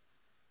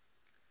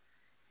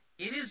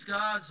 It is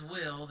God's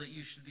will that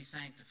you should be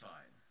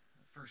sanctified.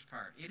 The first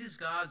part. It is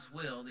God's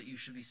will that you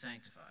should be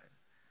sanctified.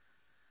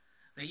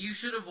 That you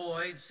should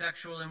avoid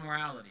sexual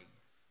immorality.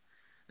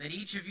 That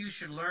each of you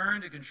should learn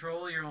to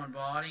control your own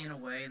body in a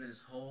way that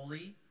is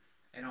holy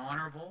and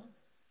honorable.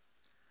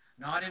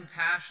 Not in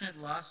passionate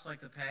lust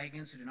like the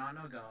pagans who do not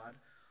know God.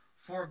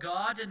 For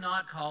God did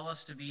not call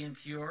us to be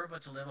impure,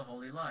 but to live a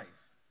holy life.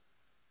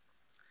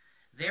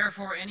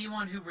 Therefore,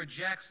 anyone who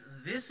rejects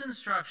this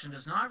instruction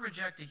does not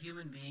reject a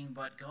human being,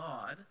 but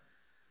God,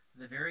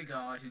 the very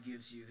God who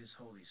gives you his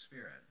Holy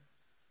Spirit.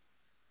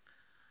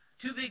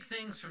 Two big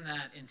things from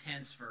that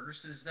intense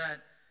verse is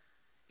that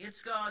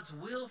it's God's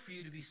will for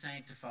you to be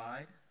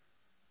sanctified,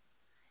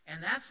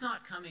 and that's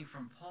not coming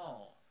from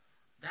Paul.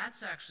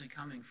 That's actually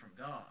coming from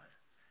God.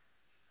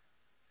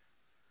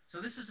 So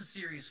this is a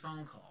serious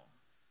phone call.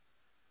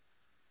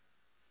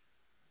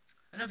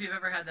 I don't know if you've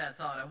ever had that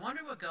thought. I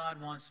wonder what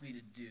God wants me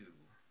to do.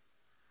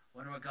 I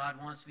wonder what God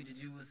wants me to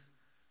do with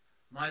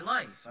my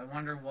life. I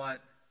wonder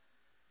what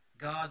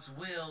God's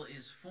will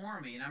is for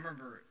me. And I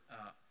remember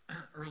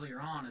earlier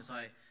on as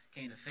I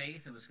came to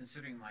faith and was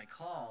considering my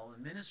call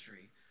in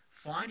ministry,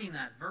 finding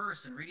that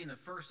verse and reading the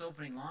first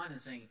opening line and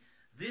saying,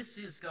 this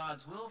is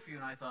God's will for you.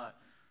 And I thought,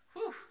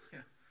 whew,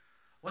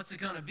 what's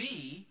it going to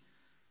be?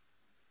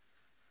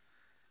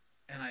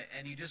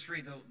 And you just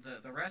read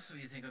the rest of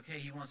it, you think, okay,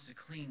 he wants to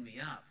clean me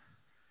up.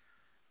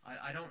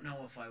 I don't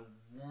know if I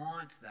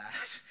want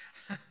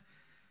that.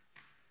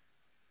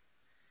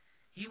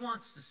 He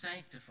wants to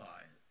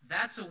sanctify.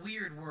 That's a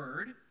weird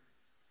word.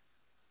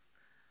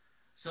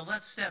 So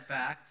let's step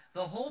back.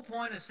 The whole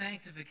point of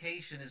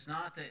sanctification is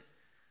not that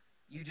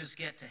you just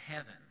get to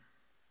heaven.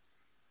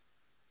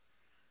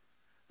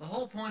 The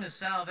whole point of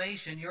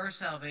salvation, your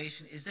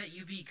salvation, is that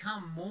you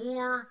become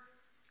more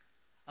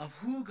of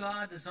who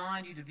God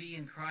designed you to be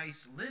in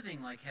Christ,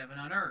 living like heaven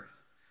on earth.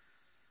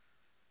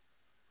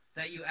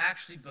 That you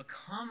actually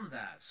become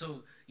that.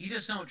 So you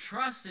just don't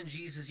trust in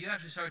Jesus, you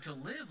actually start to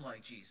live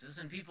like Jesus,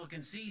 and people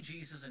can see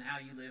Jesus in how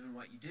you live and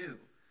what you do.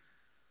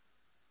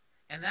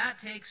 And that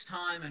takes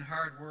time and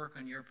hard work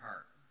on your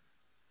part.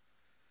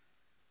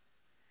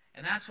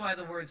 And that's why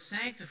the word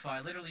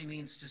sanctify literally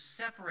means to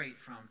separate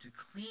from, to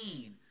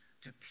clean,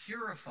 to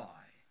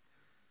purify.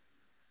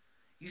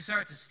 You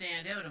start to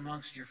stand out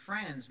amongst your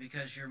friends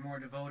because you're more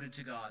devoted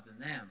to God than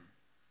them.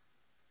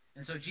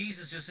 And so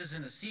Jesus just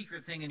isn't a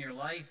secret thing in your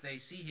life. They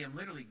see him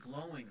literally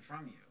glowing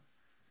from you.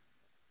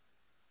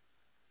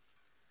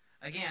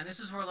 Again, this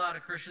is where a lot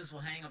of Christians will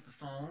hang up the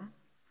phone,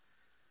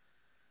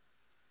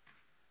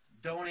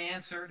 don't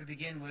answer to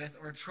begin with,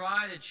 or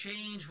try to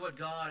change what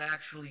God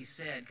actually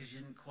said because you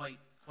didn't quite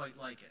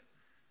like it.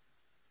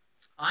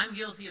 I'm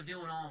guilty of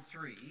doing all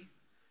three.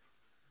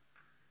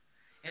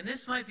 And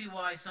this might be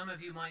why some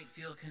of you might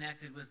feel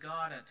connected with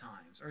God at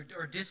times,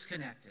 or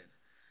disconnected,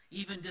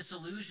 even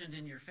disillusioned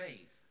in your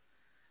faith,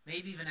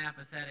 maybe even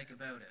apathetic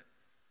about it.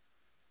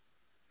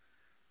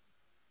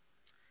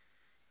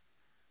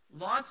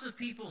 Lots of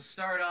people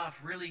start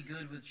off really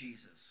good with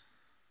Jesus.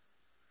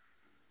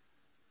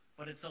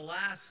 But it's the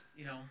last,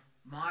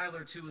 mile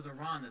or two of the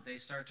run that they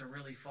start to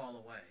really fall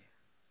away.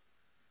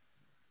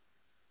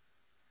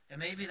 And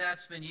maybe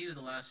that's been you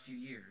the last few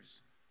years.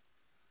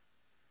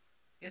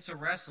 It's a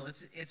wrestle.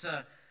 It's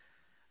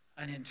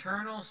an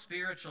internal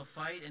spiritual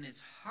fight, and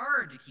it's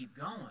hard to keep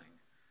going.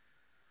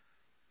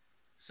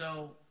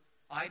 So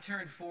I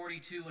turned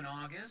 42 in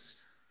August,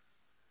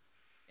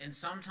 and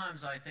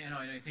sometimes I think,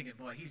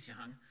 boy, he's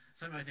young.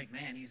 Sometimes I think,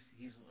 man,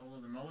 he's older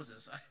than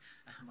Moses.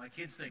 My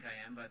kids think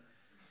I am, but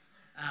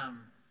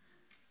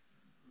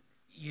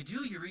you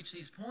reach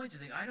these points, you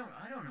think, I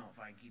don't know if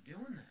I can keep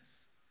doing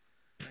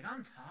this. Like,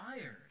 I'm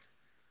tired.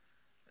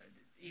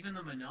 Even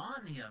the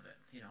monotony of it,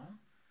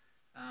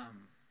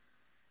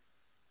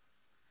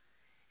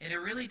 and it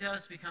really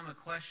does become a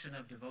question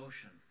of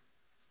devotion.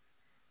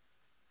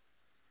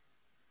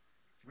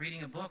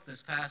 Reading a book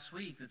this past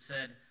week that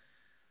said,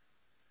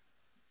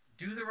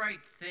 do the right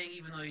thing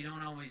even though you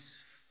don't always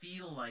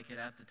feel like it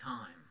at the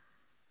time.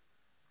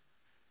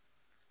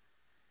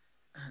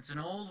 It's an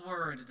old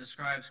word that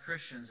describes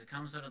Christians. It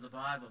comes out of the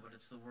Bible, but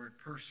it's the word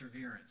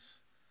perseverance.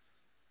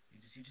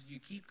 You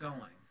keep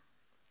going.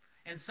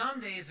 And some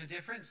days are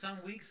different.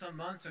 Some weeks, some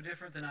months are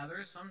different than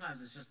others.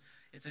 Sometimes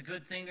it's a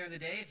good thing during the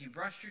day if you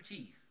brushed your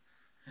teeth.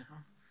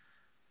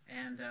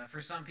 And for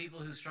some people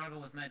who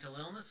struggle with mental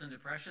illness and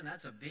depression,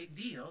 that's a big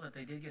deal that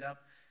they did get up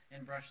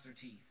and brush their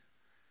teeth.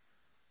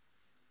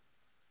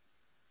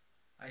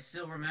 I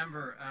still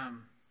remember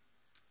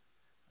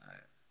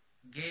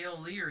Gail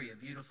Leary, a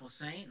beautiful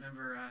saint.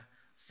 Remember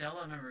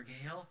Stella? Remember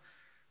Gail?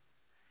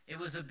 It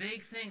was a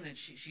big thing that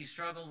she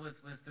struggled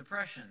with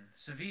depression,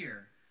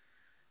 severe.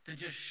 To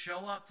just show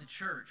up to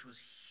church was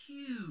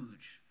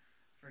huge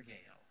for Gail.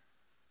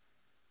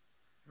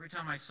 Every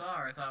time I saw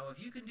her, I thought, well,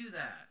 if you can do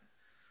that,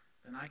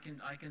 then I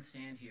can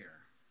stand here.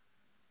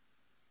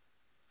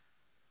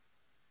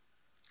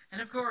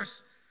 And of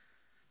course,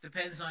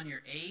 depends on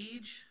your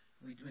age.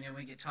 When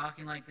we get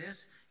talking like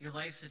this, your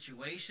life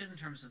situation in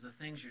terms of the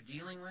things you're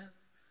dealing with.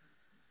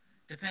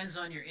 Depends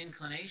on your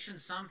inclination.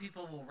 Some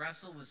people will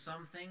wrestle with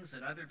some things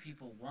that other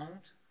people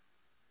won't.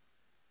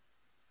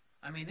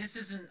 I mean, this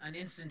isn't an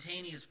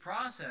instantaneous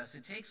process.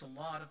 It takes a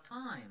lot of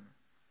time.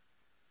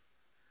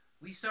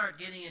 We start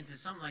getting into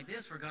something like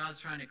this where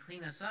God's trying to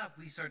clean us up.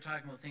 We start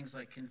talking about things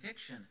like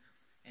conviction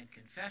and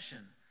confession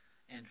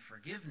and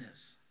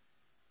forgiveness.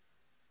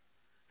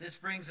 This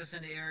brings us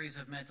into areas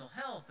of mental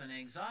health and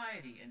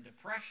anxiety and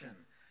depression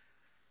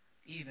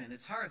even.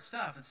 It's hard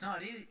stuff. It's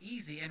not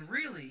easy. And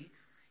really,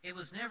 it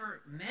was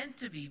never meant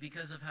to be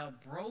because of how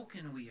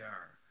broken we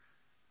are.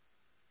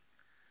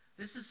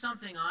 This is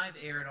something I've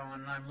erred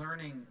on and I'm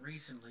learning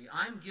recently.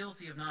 I'm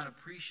guilty of not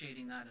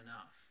appreciating that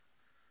enough.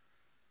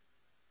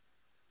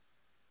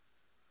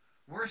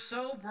 We're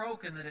so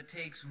broken that it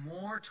takes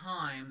more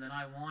time than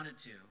I want it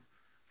to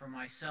for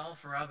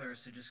myself or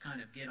others to just kind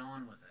of get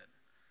on with it.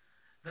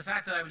 The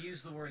fact that I would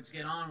use the words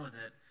 "get on with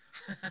it"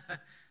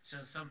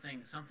 shows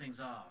something's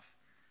off.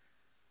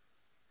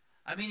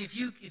 I mean, if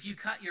you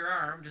cut your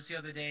arm, just the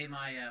other day,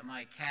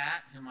 my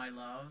cat, whom I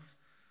love,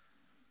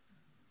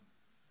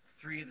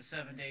 3 of the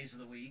 7 days of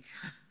the week,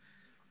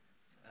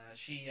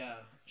 she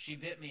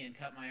bit me and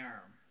cut my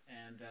arm,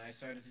 and I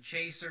started to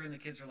chase her, and the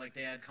kids were like,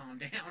 "Dad, calm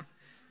down."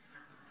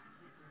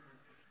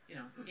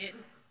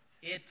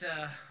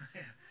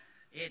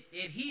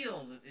 It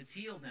healed. It's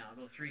healed now.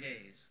 About 3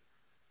 days.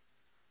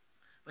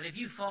 But if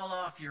you fall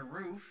off your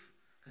roof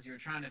because you're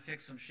trying to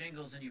fix some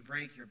shingles and you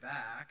break your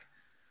back,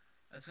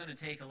 that's going to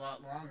take a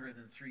lot longer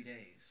than 3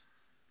 days.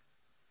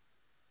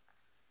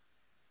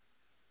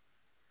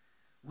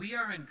 We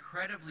are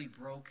incredibly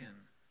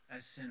broken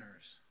as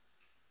sinners.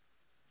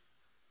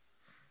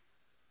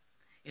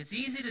 It's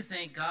easy to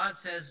think God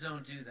says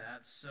don't do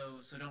that, so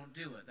don't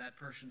do it. That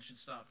person should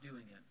stop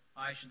doing it.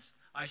 I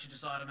should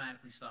just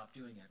automatically stop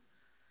doing it.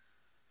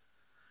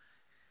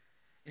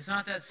 It's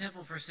not that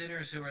simple for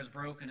sinners who are as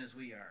broken as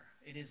we are.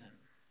 It isn't.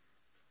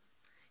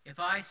 If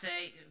I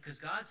say, because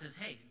God says,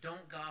 hey,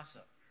 don't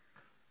gossip.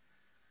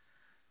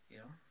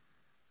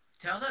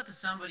 Tell that to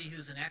somebody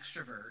who's an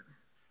extrovert,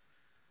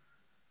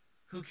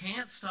 who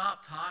can't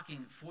stop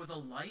talking for the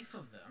life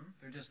of them.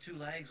 They're just two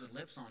legs with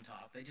lips on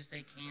top. They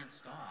can't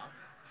stop.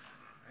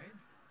 Right?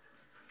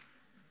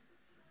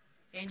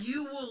 And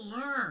you will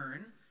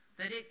learn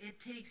that it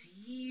takes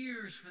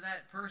years for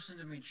that person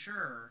to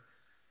mature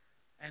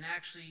and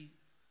actually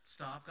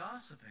stop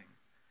gossiping.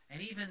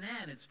 And even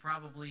then, it's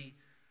probably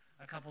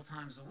a couple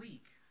times a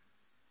week.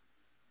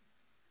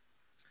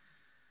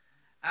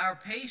 Our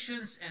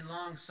patience and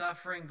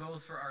long-suffering,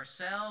 both for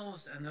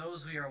ourselves and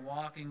those we are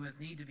walking with,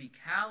 need to be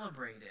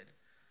calibrated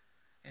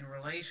in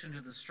relation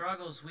to the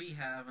struggles we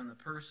have and the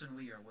person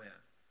we are with.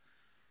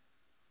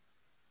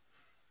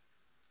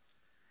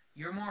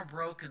 You're more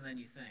broken than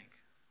you think.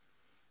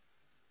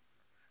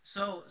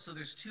 So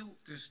there's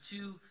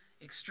two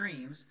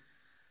extremes.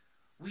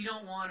 We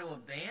don't want to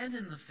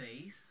abandon the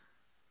faith,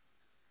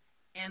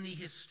 and the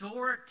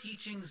historic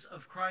teachings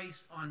of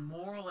Christ on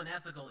moral and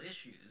ethical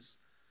issues.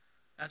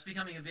 That's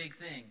becoming a big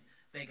thing.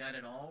 They got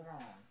it all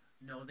wrong.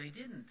 No, they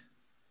didn't.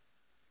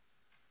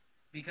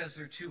 Because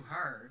they're too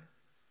hard.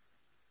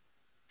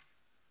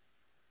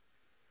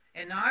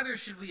 And neither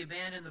should we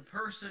abandon the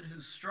person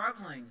who's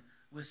struggling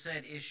with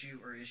said issue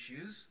or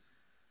issues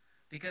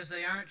because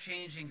they aren't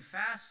changing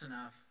fast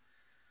enough,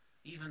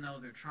 even though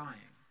they're trying.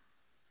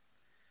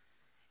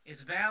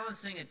 It's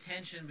balancing a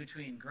tension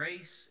between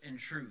grace and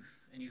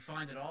truth, and you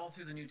find it all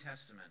through the New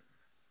Testament.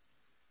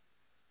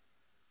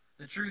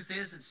 The truth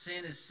is that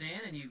sin is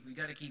sin, and we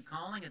got to keep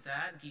calling it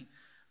that and keep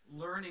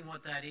learning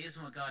what that is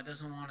and what God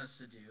doesn't want us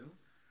to do.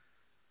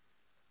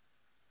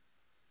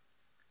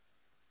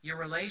 Your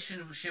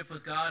relationship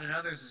with God and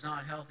others is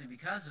not healthy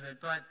because of it,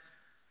 but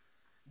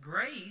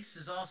grace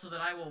is also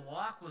that I will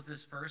walk with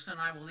this person.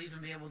 I will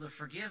even be able to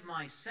forgive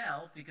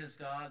myself because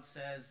God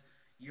says,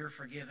 you're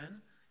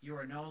forgiven. You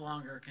are no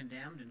longer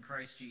condemned in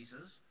Christ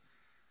Jesus.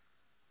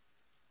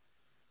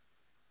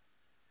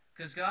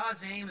 Because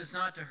God's aim is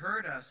not to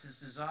hurt us. His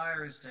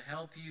desire is to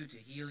help you, to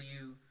heal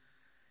you,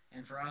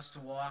 and for us to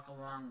walk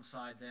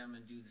alongside them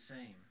and do the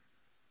same.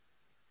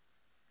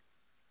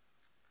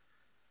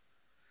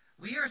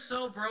 We are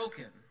so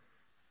broken.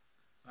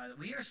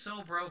 We are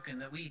so broken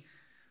that we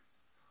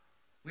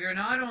are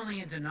not only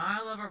in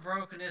denial of our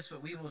brokenness,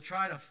 but we will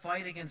try to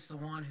fight against the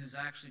one who's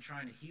actually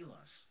trying to heal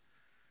us.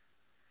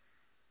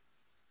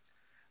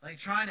 Like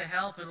trying to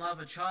help and love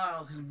a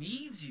child who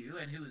needs you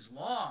and who is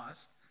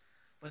lost,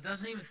 but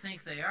doesn't even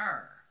think they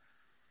are.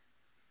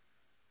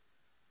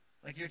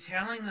 Like you're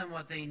telling them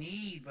what they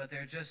need, but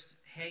they're just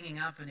hanging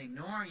up and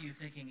ignoring you,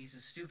 thinking he's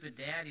a stupid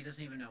dad, he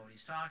doesn't even know what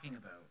he's talking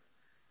about.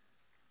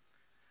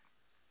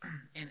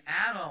 And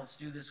adults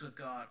do this with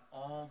God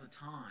all the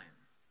time.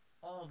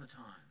 All the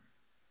time.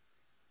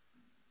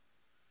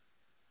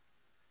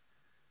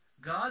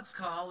 God's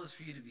call is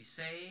for you to be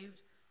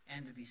saved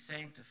and to be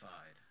sanctified.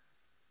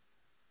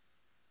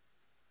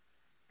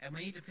 And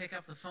we need to pick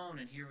up the phone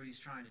and hear what he's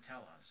trying to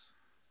tell us.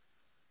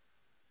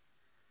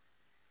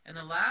 And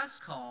the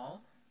last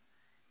call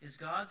is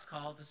God's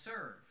call to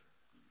serve.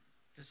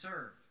 To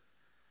serve.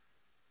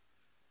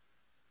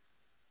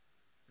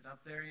 Is it up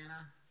there,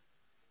 Anna?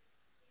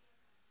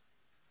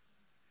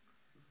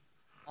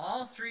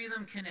 All three of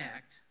them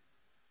connect.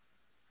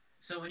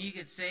 So when you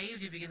get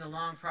saved, you begin the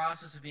long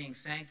process of being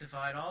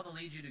sanctified, all to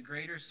lead you to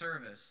greater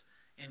service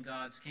in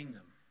God's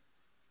kingdom.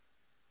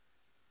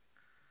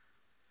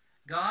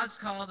 God's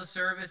call to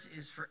service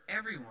is for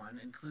everyone,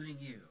 including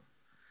you.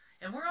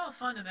 And we're all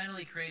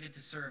fundamentally created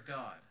to serve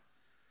God.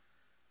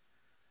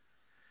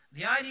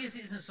 The idea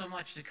isn't so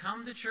much to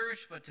come to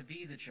church, but to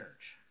be the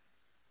church.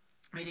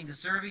 Meaning to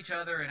serve each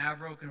other in our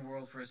broken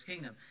world for his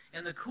kingdom.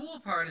 And the cool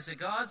part is that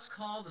God's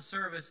call to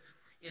service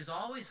is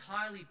always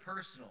highly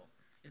personal.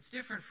 It's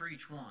different for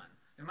each one.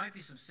 There might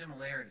be some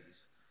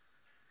similarities.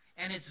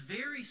 And it's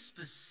very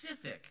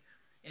specific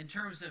in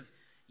terms of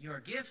your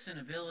gifts and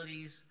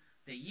abilities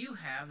that you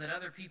have that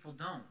other people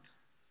don't.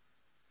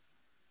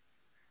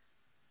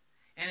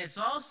 And it's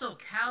also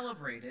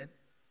calibrated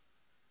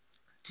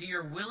to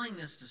your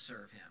willingness to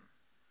serve him.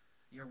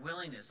 Your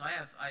willingness.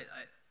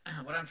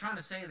 What I'm trying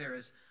to say there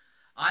is,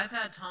 I've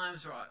had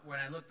times when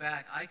I look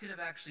back, I could have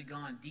actually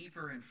gone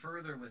deeper and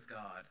further with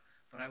God,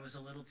 but I was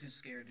a little too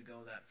scared to go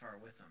that far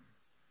with him.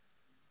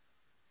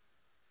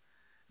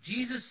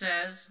 Jesus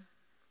says,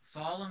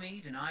 follow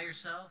me, deny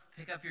yourself,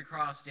 pick up your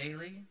cross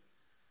daily.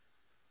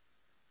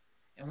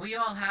 And we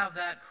all have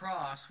that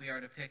cross we are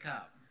to pick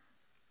up.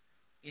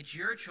 It's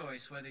your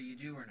choice whether you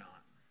do or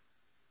not.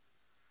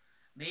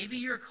 Maybe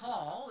your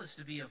call is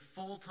to be a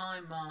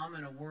full-time mom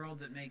in a world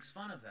that makes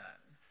fun of that.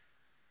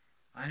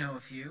 I know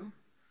a few.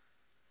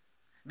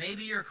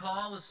 Maybe your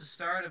call is to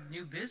start a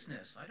new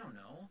business. I don't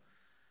know.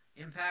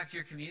 Impact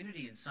your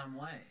community in some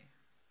way.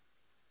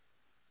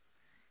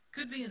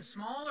 Could be in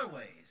smaller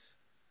ways,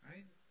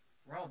 right?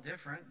 We're all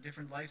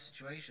different life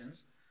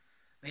situations.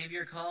 Maybe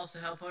your call is to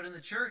help out in the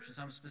church in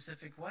some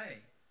specific way.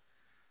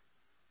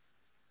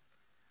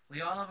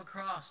 We all have a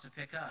cross to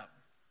pick up.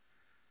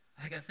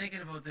 I got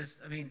thinking about this.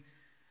 I mean,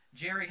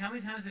 Jerry, how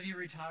many times have you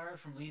retired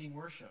from leading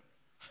worship?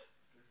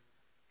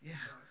 Yeah,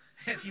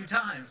 a few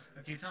times.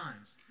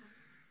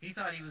 He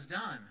thought he was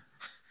done.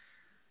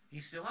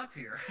 He's still up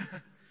here.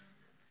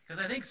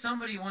 Because I think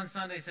somebody one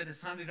Sunday said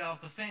it's time to get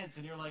off the fence,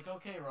 and you're like,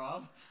 okay,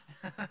 Rob.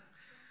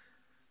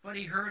 But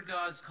he heard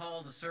God's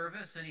call to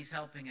service, and he's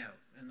helping out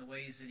in the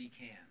ways that he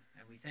can.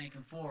 And we thank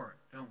him for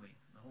it, don't we?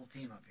 The whole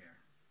team up here.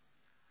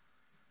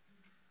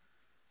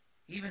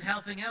 Even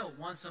helping out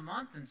once a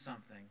month in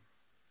something.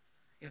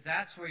 If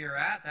that's where you're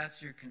at,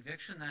 that's your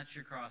conviction, that's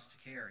your cross to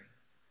carry.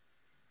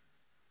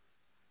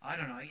 I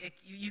don't know.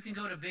 You can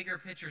go to bigger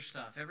picture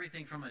stuff.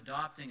 Everything from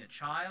adopting a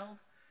child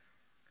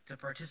to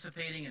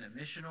participating in a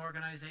mission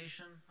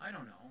organization. I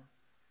don't know.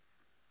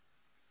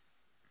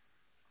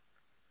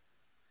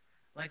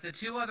 Like the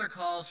two other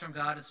calls from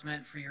God, it's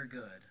meant for your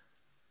good.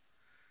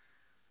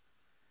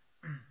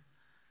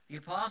 The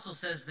apostle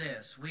says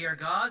this, "We are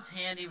God's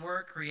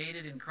handiwork,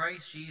 created in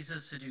Christ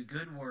Jesus to do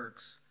good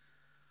works,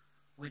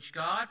 which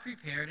God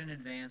prepared in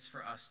advance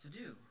for us to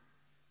do."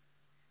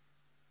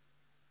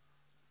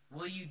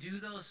 Will you do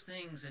those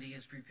things that he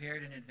has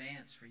prepared in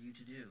advance for you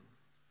to do?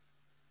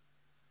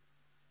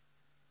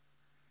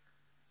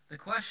 The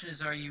question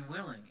is, are you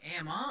willing?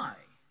 Am I?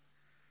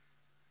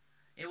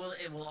 It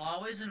will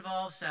always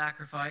involve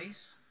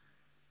sacrifice.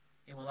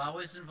 It will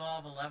always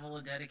involve a level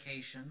of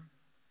dedication.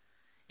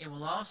 It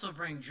will also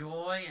bring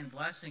joy and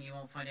blessing you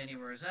won't find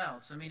anywhere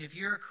else. I mean, if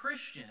you're a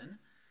Christian,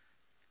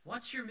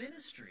 what's your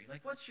ministry?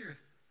 Like, what's your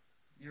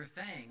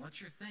thing?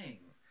 What's your thing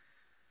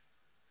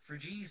for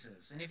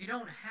Jesus? And if you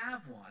don't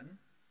have one,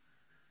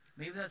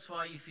 maybe that's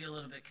why you feel a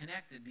little bit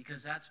connected,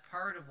 because that's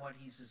part of what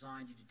he's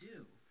designed you to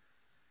do.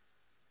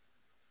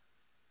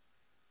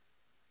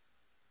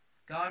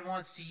 God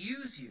wants to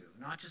use you,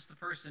 not just the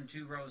person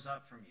 2 rows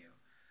up from you.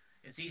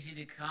 It's easy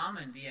to come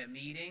and be at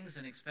meetings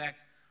and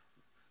expect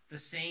the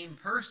same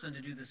person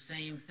to do the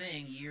same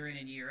thing year in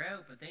and year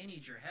out, but they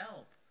need your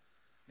help.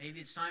 Maybe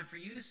it's time for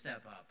you to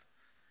step up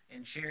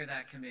and chair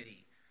that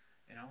committee,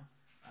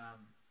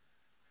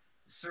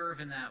 serve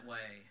in that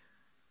way.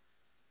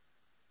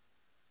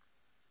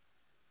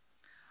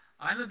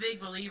 I'm a big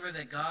believer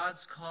that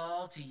God's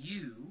call to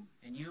you,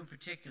 and you in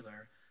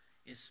particular,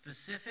 is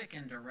specific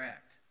and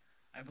direct.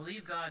 I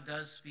believe God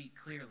does speak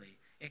clearly.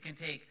 It can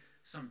take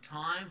some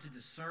time to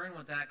discern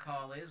what that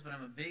call is, but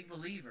I'm a big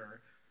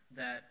believer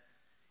that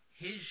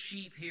his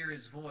sheep hear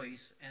his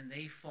voice and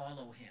they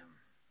follow him.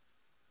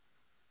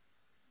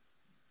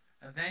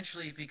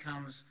 Eventually it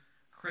becomes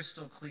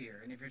crystal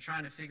clear. And if you're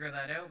trying to figure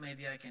that out,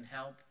 maybe I can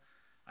help.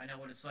 I know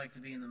what it's like to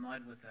be in the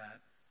mud with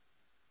that.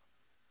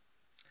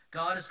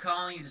 God is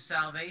calling you to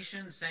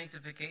salvation,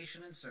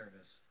 sanctification, and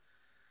service.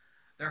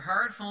 They're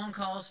hard phone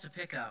calls to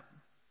pick up,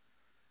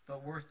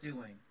 but worth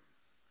doing.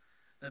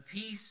 The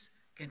peace,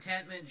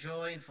 contentment,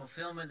 joy, and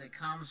fulfillment that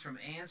comes from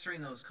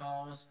answering those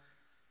calls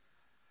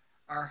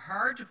are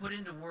hard to put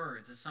into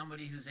words as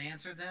somebody who's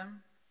answered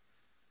them.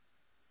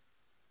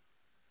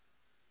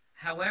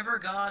 However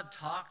God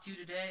talked to you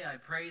today, I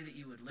pray that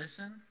you would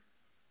listen,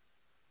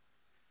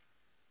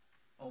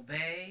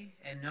 obey,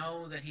 and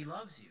know that he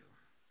loves you,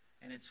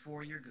 and it's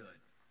for your good.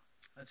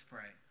 Let's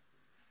pray.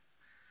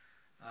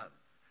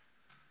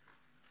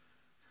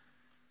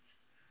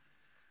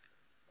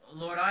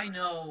 Lord, I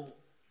know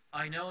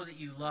that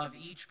you love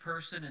each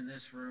person in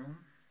this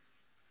room.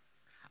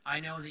 I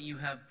know that you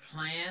have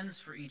plans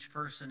for each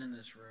person in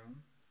this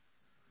room.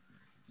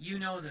 You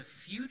know the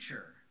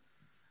future,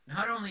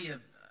 not only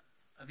of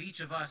each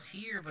of us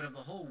here, but of the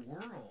whole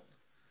world,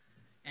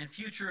 and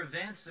future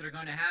events that are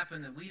going to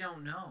happen that we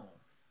don't know.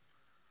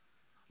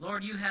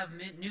 Lord, you have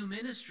new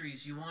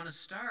ministries you want to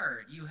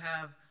start. You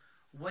have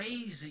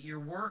ways that you're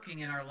working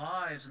in our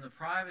lives in the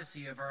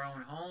privacy of our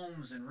own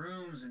homes and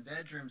rooms and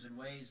bedrooms in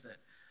ways that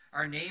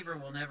our neighbor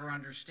will never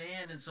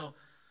understand. And so,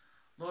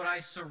 Lord, I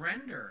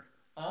surrender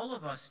all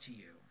of us to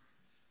you.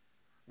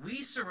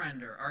 We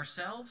surrender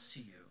ourselves to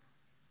you.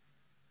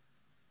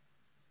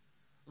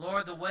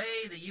 Lord, the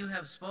way that you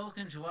have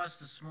spoken to us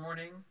this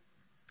morning,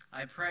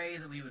 I pray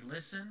that we would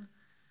listen,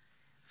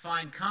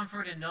 find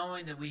comfort in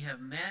knowing that we have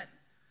met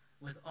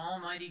with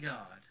Almighty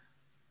God,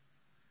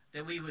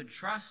 that we would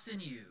trust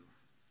in you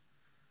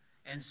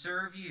and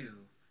serve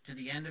you to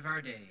the end of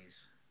our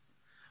days.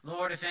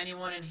 Lord, if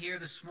anyone in here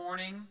this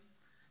morning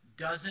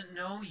doesn't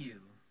know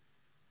you,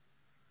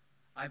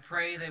 I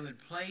pray they would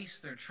place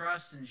their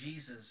trust in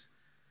Jesus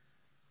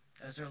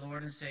as their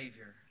Lord and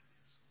Savior.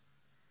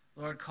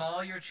 Lord,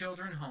 call your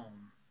children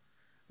home.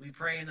 We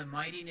pray in the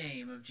mighty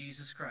name of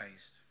Jesus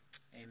Christ.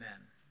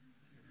 Amen.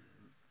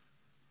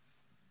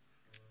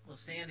 We'll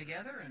stand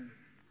together and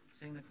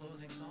sing the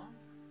closing song.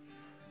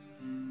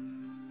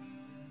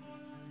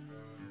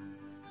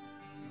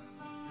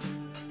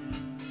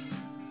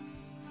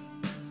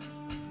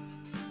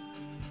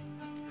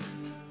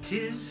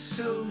 'Tis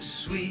so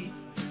sweet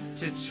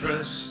to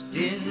trust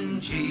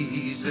in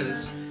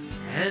Jesus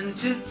and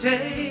to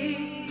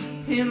take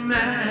him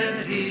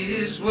at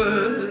his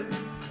word,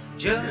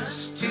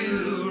 just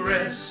to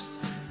rest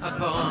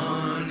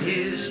upon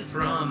his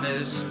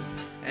promise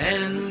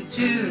and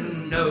to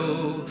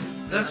know,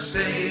 thus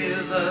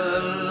saith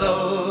the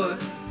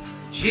Lord.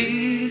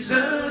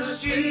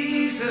 Jesus,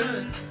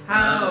 Jesus,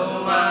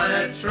 how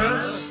I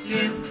trust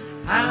him,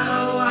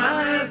 how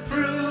I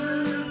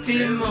proved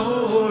him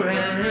o'er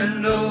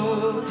and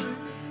o'er.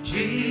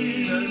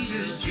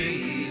 Jesus,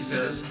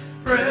 Jesus,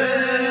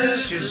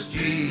 precious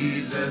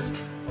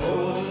Jesus,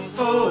 oh,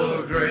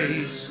 for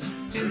grace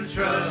to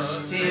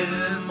trust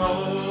him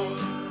more.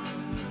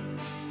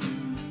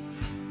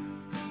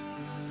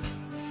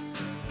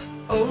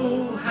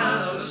 Oh,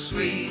 how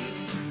sweet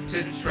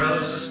to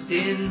trust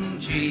in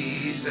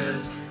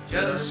Jesus,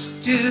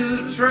 just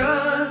to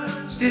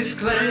trust his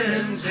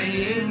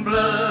cleansing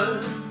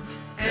blood,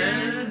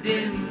 and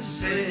in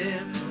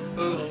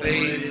simple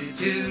faith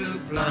to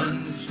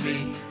plunge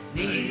me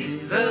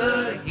neath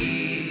the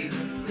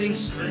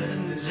healing's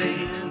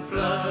cleansing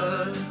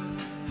flood.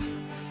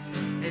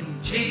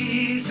 And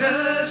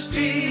Jesus,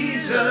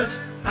 Jesus,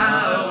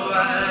 how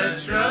I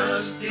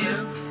trust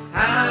him,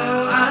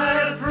 how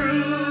I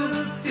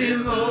proved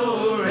him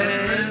o'er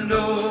and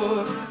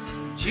o'er.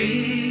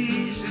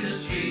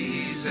 Jesus,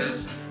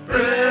 Jesus,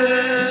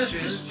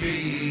 precious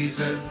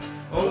Jesus,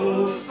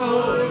 oh,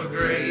 for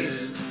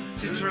grace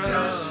to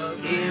trust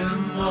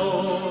him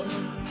more.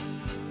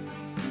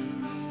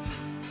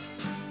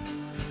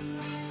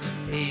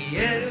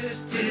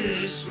 Yes,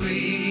 'tis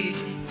sweet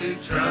to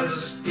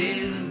trust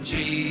in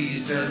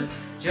Jesus,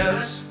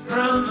 just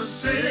from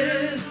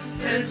sin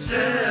and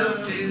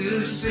self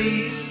to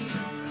cease,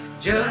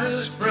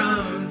 just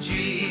from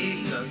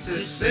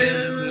Jesus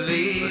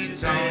simply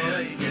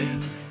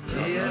talking,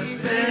 yes,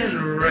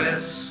 then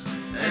rest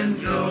and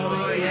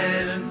joy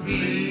and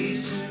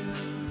peace.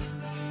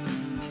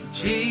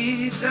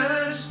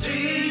 Jesus,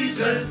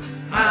 Jesus,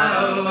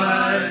 how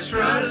I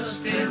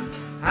trust him,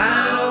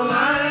 how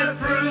I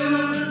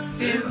prove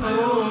him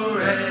o'er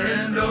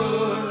and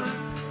o'er.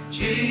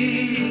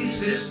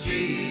 Jesus,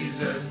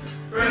 Jesus,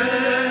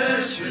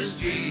 precious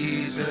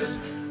Jesus,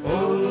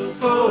 oh,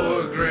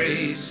 for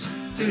grace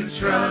to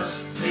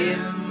trust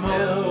him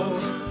more.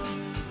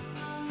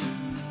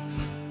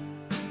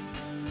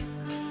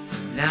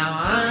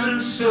 Now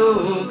I'm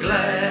so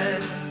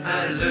glad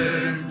I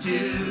learned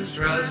to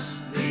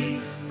trust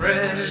thee,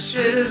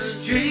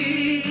 precious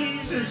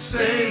Jesus,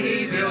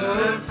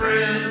 Savior,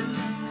 friend.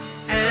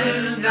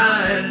 And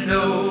I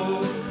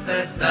know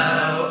that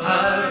thou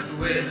art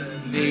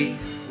with me,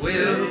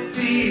 wilt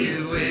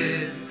be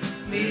with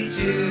me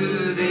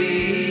to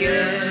the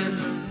end.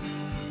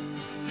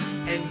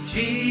 And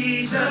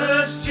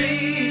Jesus,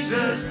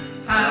 Jesus,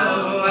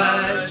 how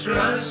I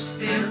trust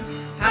him,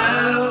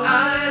 how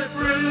I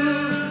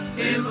prove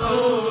him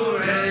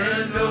o'er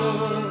and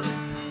o'er.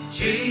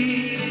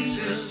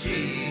 Jesus,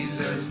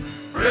 Jesus,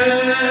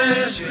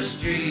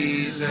 precious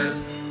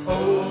Jesus,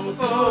 oh,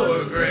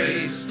 for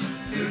grace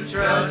to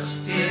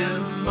trust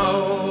him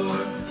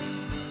more.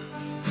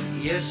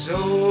 Yes,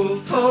 oh,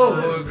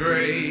 for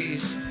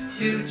grace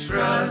to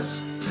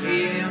trust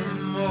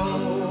him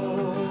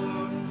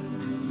more.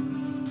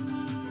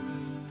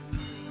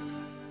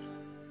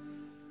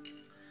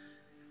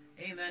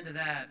 Amen to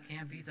that.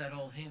 Can't beat that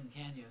old hymn,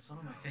 can you? It's one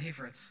of my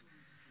favorites.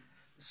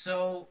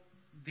 So,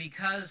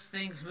 because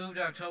things moved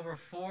October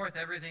 4th,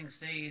 everything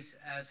stays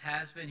as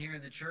has been here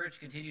in the church.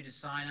 Continue to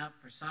sign up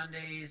for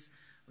Sundays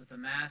with the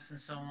Mass and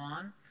so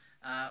on.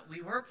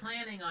 We were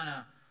planning on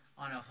a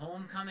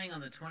homecoming on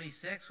the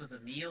 26th with a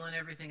meal and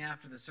everything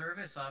after the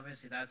service.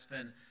 Obviously, that's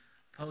been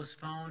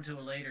postponed to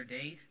a later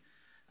date.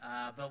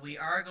 But we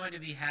are going to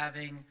be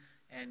having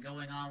and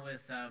going on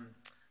with a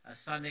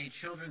Sunday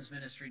children's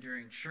ministry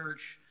during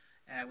church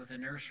with a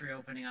nursery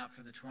opening up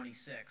for the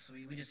 26th. So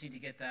we just need to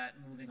get that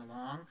moving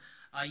along.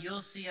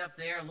 You'll see up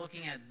there,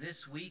 looking at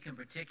this week in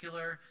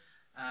particular,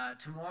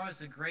 tomorrow is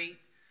the Great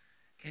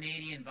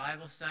Canadian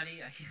Bible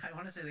Study. I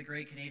want to say the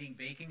Great Canadian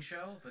Baking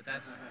Show, but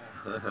that's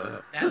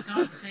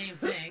not the same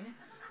thing.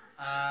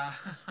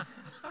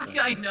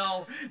 I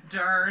know,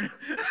 darn.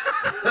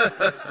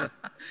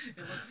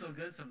 It looks so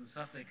good, some of the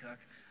stuff they cook.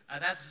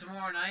 That's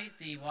tomorrow night.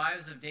 The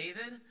Wives of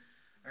David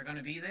are going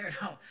to be there.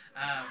 No,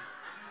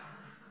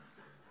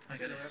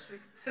 it's interesting.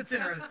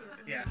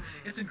 Yeah,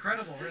 it's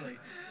incredible, really.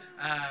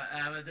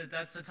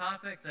 That's the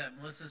topic that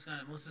Melissa's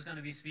going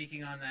to be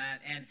speaking on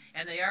that,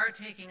 and they are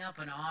taking up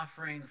an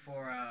offering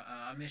for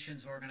a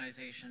missions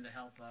organization to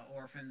help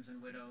orphans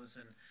and widows,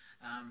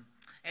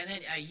 and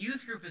then a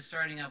youth group is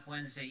starting up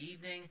Wednesday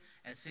evening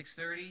at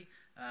 6:30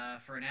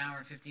 for an hour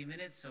and 15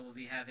 minutes. So we'll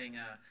be having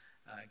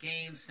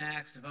games,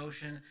 snacks,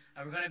 devotion.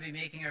 We're going to be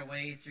making our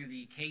way through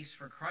the Case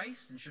for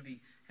Christ, and should be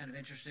kind of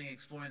interesting,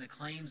 exploring the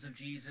claims of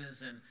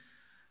Jesus. And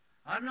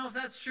I don't know if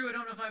that's true. I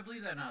don't know if I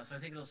believe that or not. So I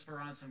think it'll spur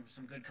on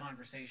some good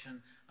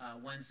conversation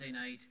Wednesday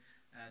night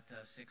at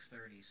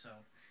 6:30. So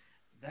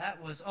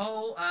that was,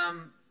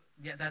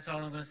 yeah, that's all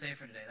I'm going to say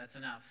for today. That's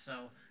enough.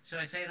 So should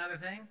I say another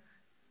thing?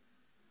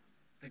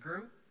 The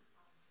group?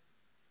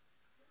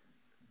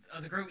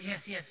 Oh, the group.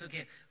 Yes, yes.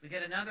 Okay. We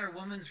got another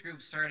women's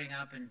group starting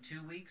up in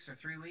 2 weeks or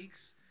 3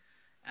 weeks.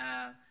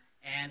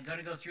 And going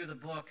to go through the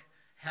book,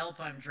 Help,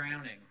 I'm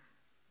Drowning.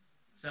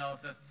 So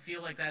if you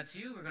feel like that's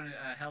you, we're going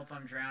to Help,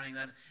 I'm Drowning.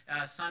 That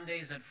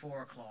Sundays at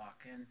 4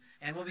 o'clock.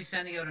 And we'll be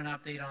sending out an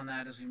update on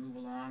that as we move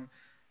along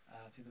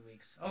through the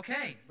weeks.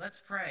 Okay,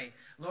 let's pray.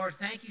 Lord,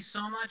 thank you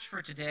so much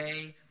for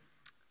today,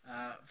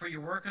 for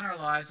your work in our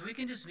lives. We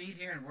can just meet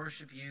here and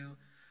worship you.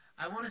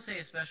 I want to say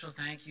a special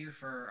thank you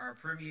for our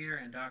Premier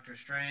and Dr.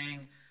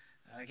 Strang.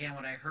 Again,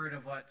 when I heard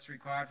of what's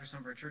required for some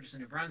of our churches in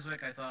New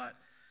Brunswick, I thought,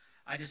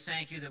 I just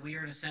thank you that we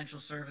are an essential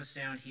service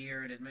down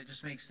here, and it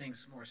just makes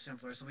things more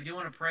simpler. So we do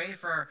want to pray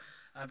for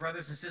our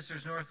brothers and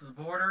sisters north of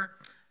the border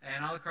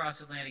and all across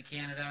Atlantic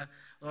Canada.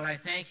 Lord, I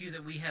thank you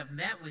that we have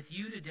met with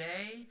you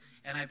today,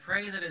 and I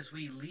pray that as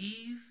we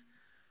leave,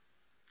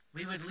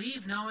 we would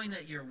leave knowing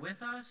that you're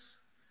with us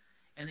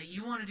and that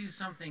you want to do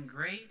something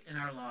great in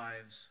our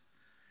lives.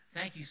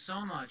 Thank you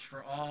so much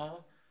for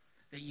all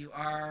that you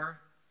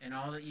are and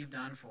all that you've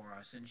done for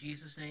us. In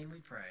Jesus' name we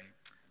pray.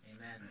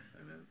 Amen.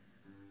 Amen.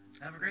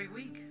 Have a great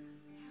week.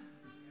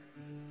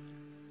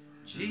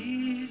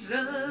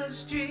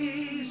 Jesus,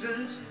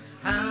 Jesus,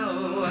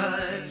 how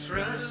I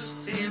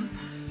trust him,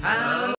 how